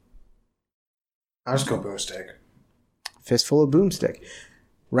 Chance. I'll just go Boomstick. Fistful of Boomstick.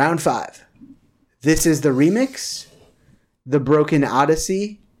 Round 5. This is the Remix, The Broken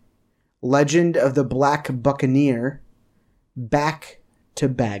Odyssey, Legend of the Black Buccaneer, Back to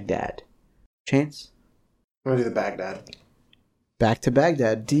Baghdad. Chance? I'm gonna do the Baghdad. Back to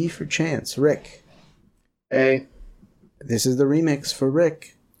Baghdad. D for Chance. Rick. A. This is the remix for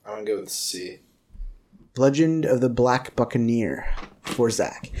Rick. I'm going to go with C. Legend of the Black Buccaneer for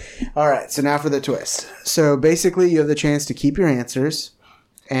Zach. All right, so now for the twist. So basically, you have the chance to keep your answers,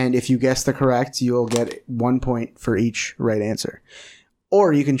 and if you guess the correct, you'll get 1 point for each right answer.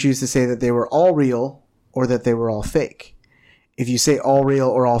 Or you can choose to say that they were all real or that they were all fake. If you say all real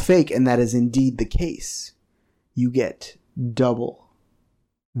or all fake, and that is indeed the case, you get double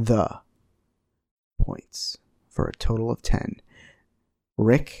the points for a total of 10.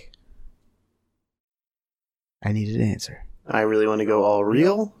 Rick, I need an answer. I really want to go all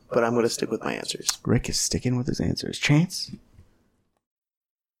real, but I'm going to stick with my answers. Rick is sticking with his answers. Chance?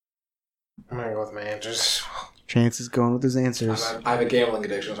 I'm gonna go with my answers. Chance is going with his answers. I have a gambling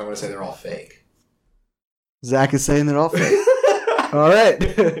addiction, so I'm going to say they're all fake. Zach is saying they're all fake. All right.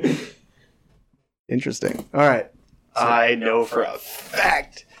 Interesting. All right. I know for a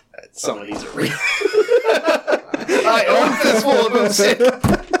fact that some of these are real. I own Fistful of Boomstick.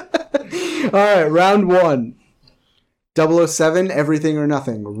 All right. Round 1. 007, Everything or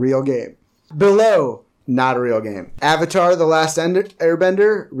Nothing. Real game. Below, not a real game. Avatar, The Last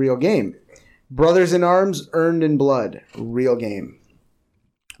Airbender. Real game. Brothers in Arms, Earned in Blood. Real game.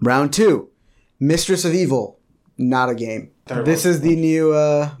 Round 2. Mistress of Evil. Not a game. This is the new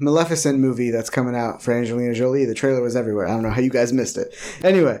Maleficent movie that's coming out for Angelina Jolie. The trailer was everywhere. I don't know how you guys missed it.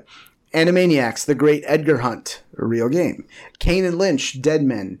 Anyway, Animaniacs, The Great Edgar Hunt. A real game. Kane and Lynch, Dead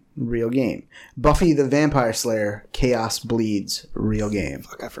Men. Real game. Buffy the Vampire Slayer, Chaos Bleeds. Real game.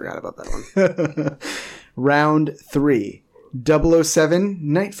 Fuck, I forgot about that one. Round 3. 007,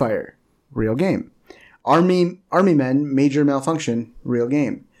 Nightfire. Real game. Army Men, Major Malfunction. Real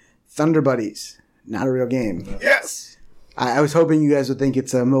game. Thunder Buddies. Not a real game. Yes! I was hoping you guys would think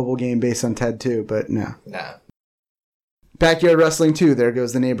it's a mobile game based on TED 2, but no. Nah. Backyard Wrestling 2, There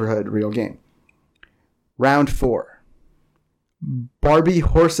Goes the Neighborhood. Real game. Round 4. Barbie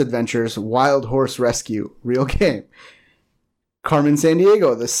Horse Adventures, Wild Horse Rescue. Real game. Carmen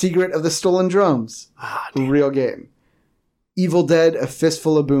Sandiego, The Secret of the Stolen Drums. Real game. Evil Dead, A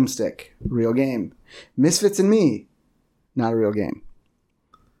Fistful of Boomstick. Real game. Misfits and Me. Not a real game.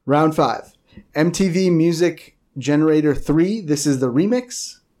 Round 5. MTV Music Generator 3, This is the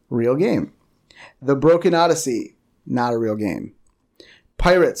Remix. Real game. The Broken Odyssey. Not a real game.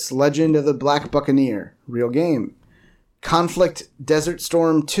 Pirates, Legend of the Black Buccaneer. Real game. Conflict Desert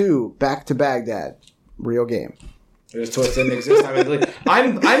Storm 2, Back to Baghdad. Real game. This twist didn't exist.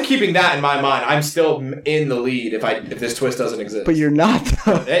 I'm keeping that in my mind. I'm still in the lead if this twist doesn't exist. But you're not.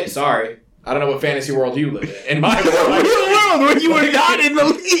 Hey, sorry. I don't know what fantasy world you live in. In my Real world where you were not in the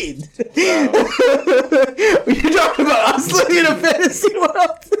lead. You're talking about us living in a fantasy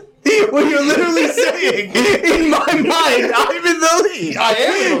world where you're literally saying, in my mind, I'm in the lead. I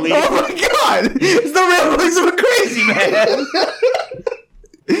am in the lead. Oh my god. It's the ramblings of a crazy man.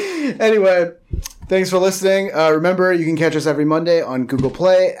 Anyway, thanks for listening. Remember, you can catch us every Monday on Google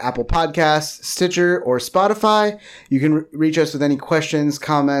Play, Apple Podcasts, Stitcher, or Spotify. You can reach us with any questions,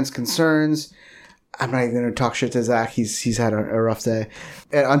 comments, concerns I'm not even going to talk shit to Zach. He's had a rough day.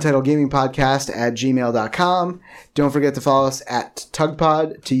 At UntitledGamingPodcast@gmail.com. Don't forget to follow us at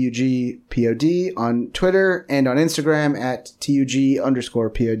TugPod, TUGPOD, on Twitter and on Instagram at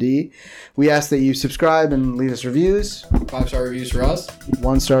TUG_POD. We ask that you subscribe and leave us reviews. 5-star reviews for us.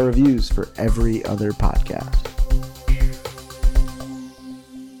 1-star reviews for every other podcast.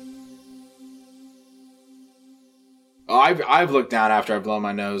 Oh, I've looked down after I've blown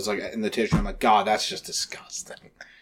my nose like in the tissue. I'm like, God, that's just disgusting.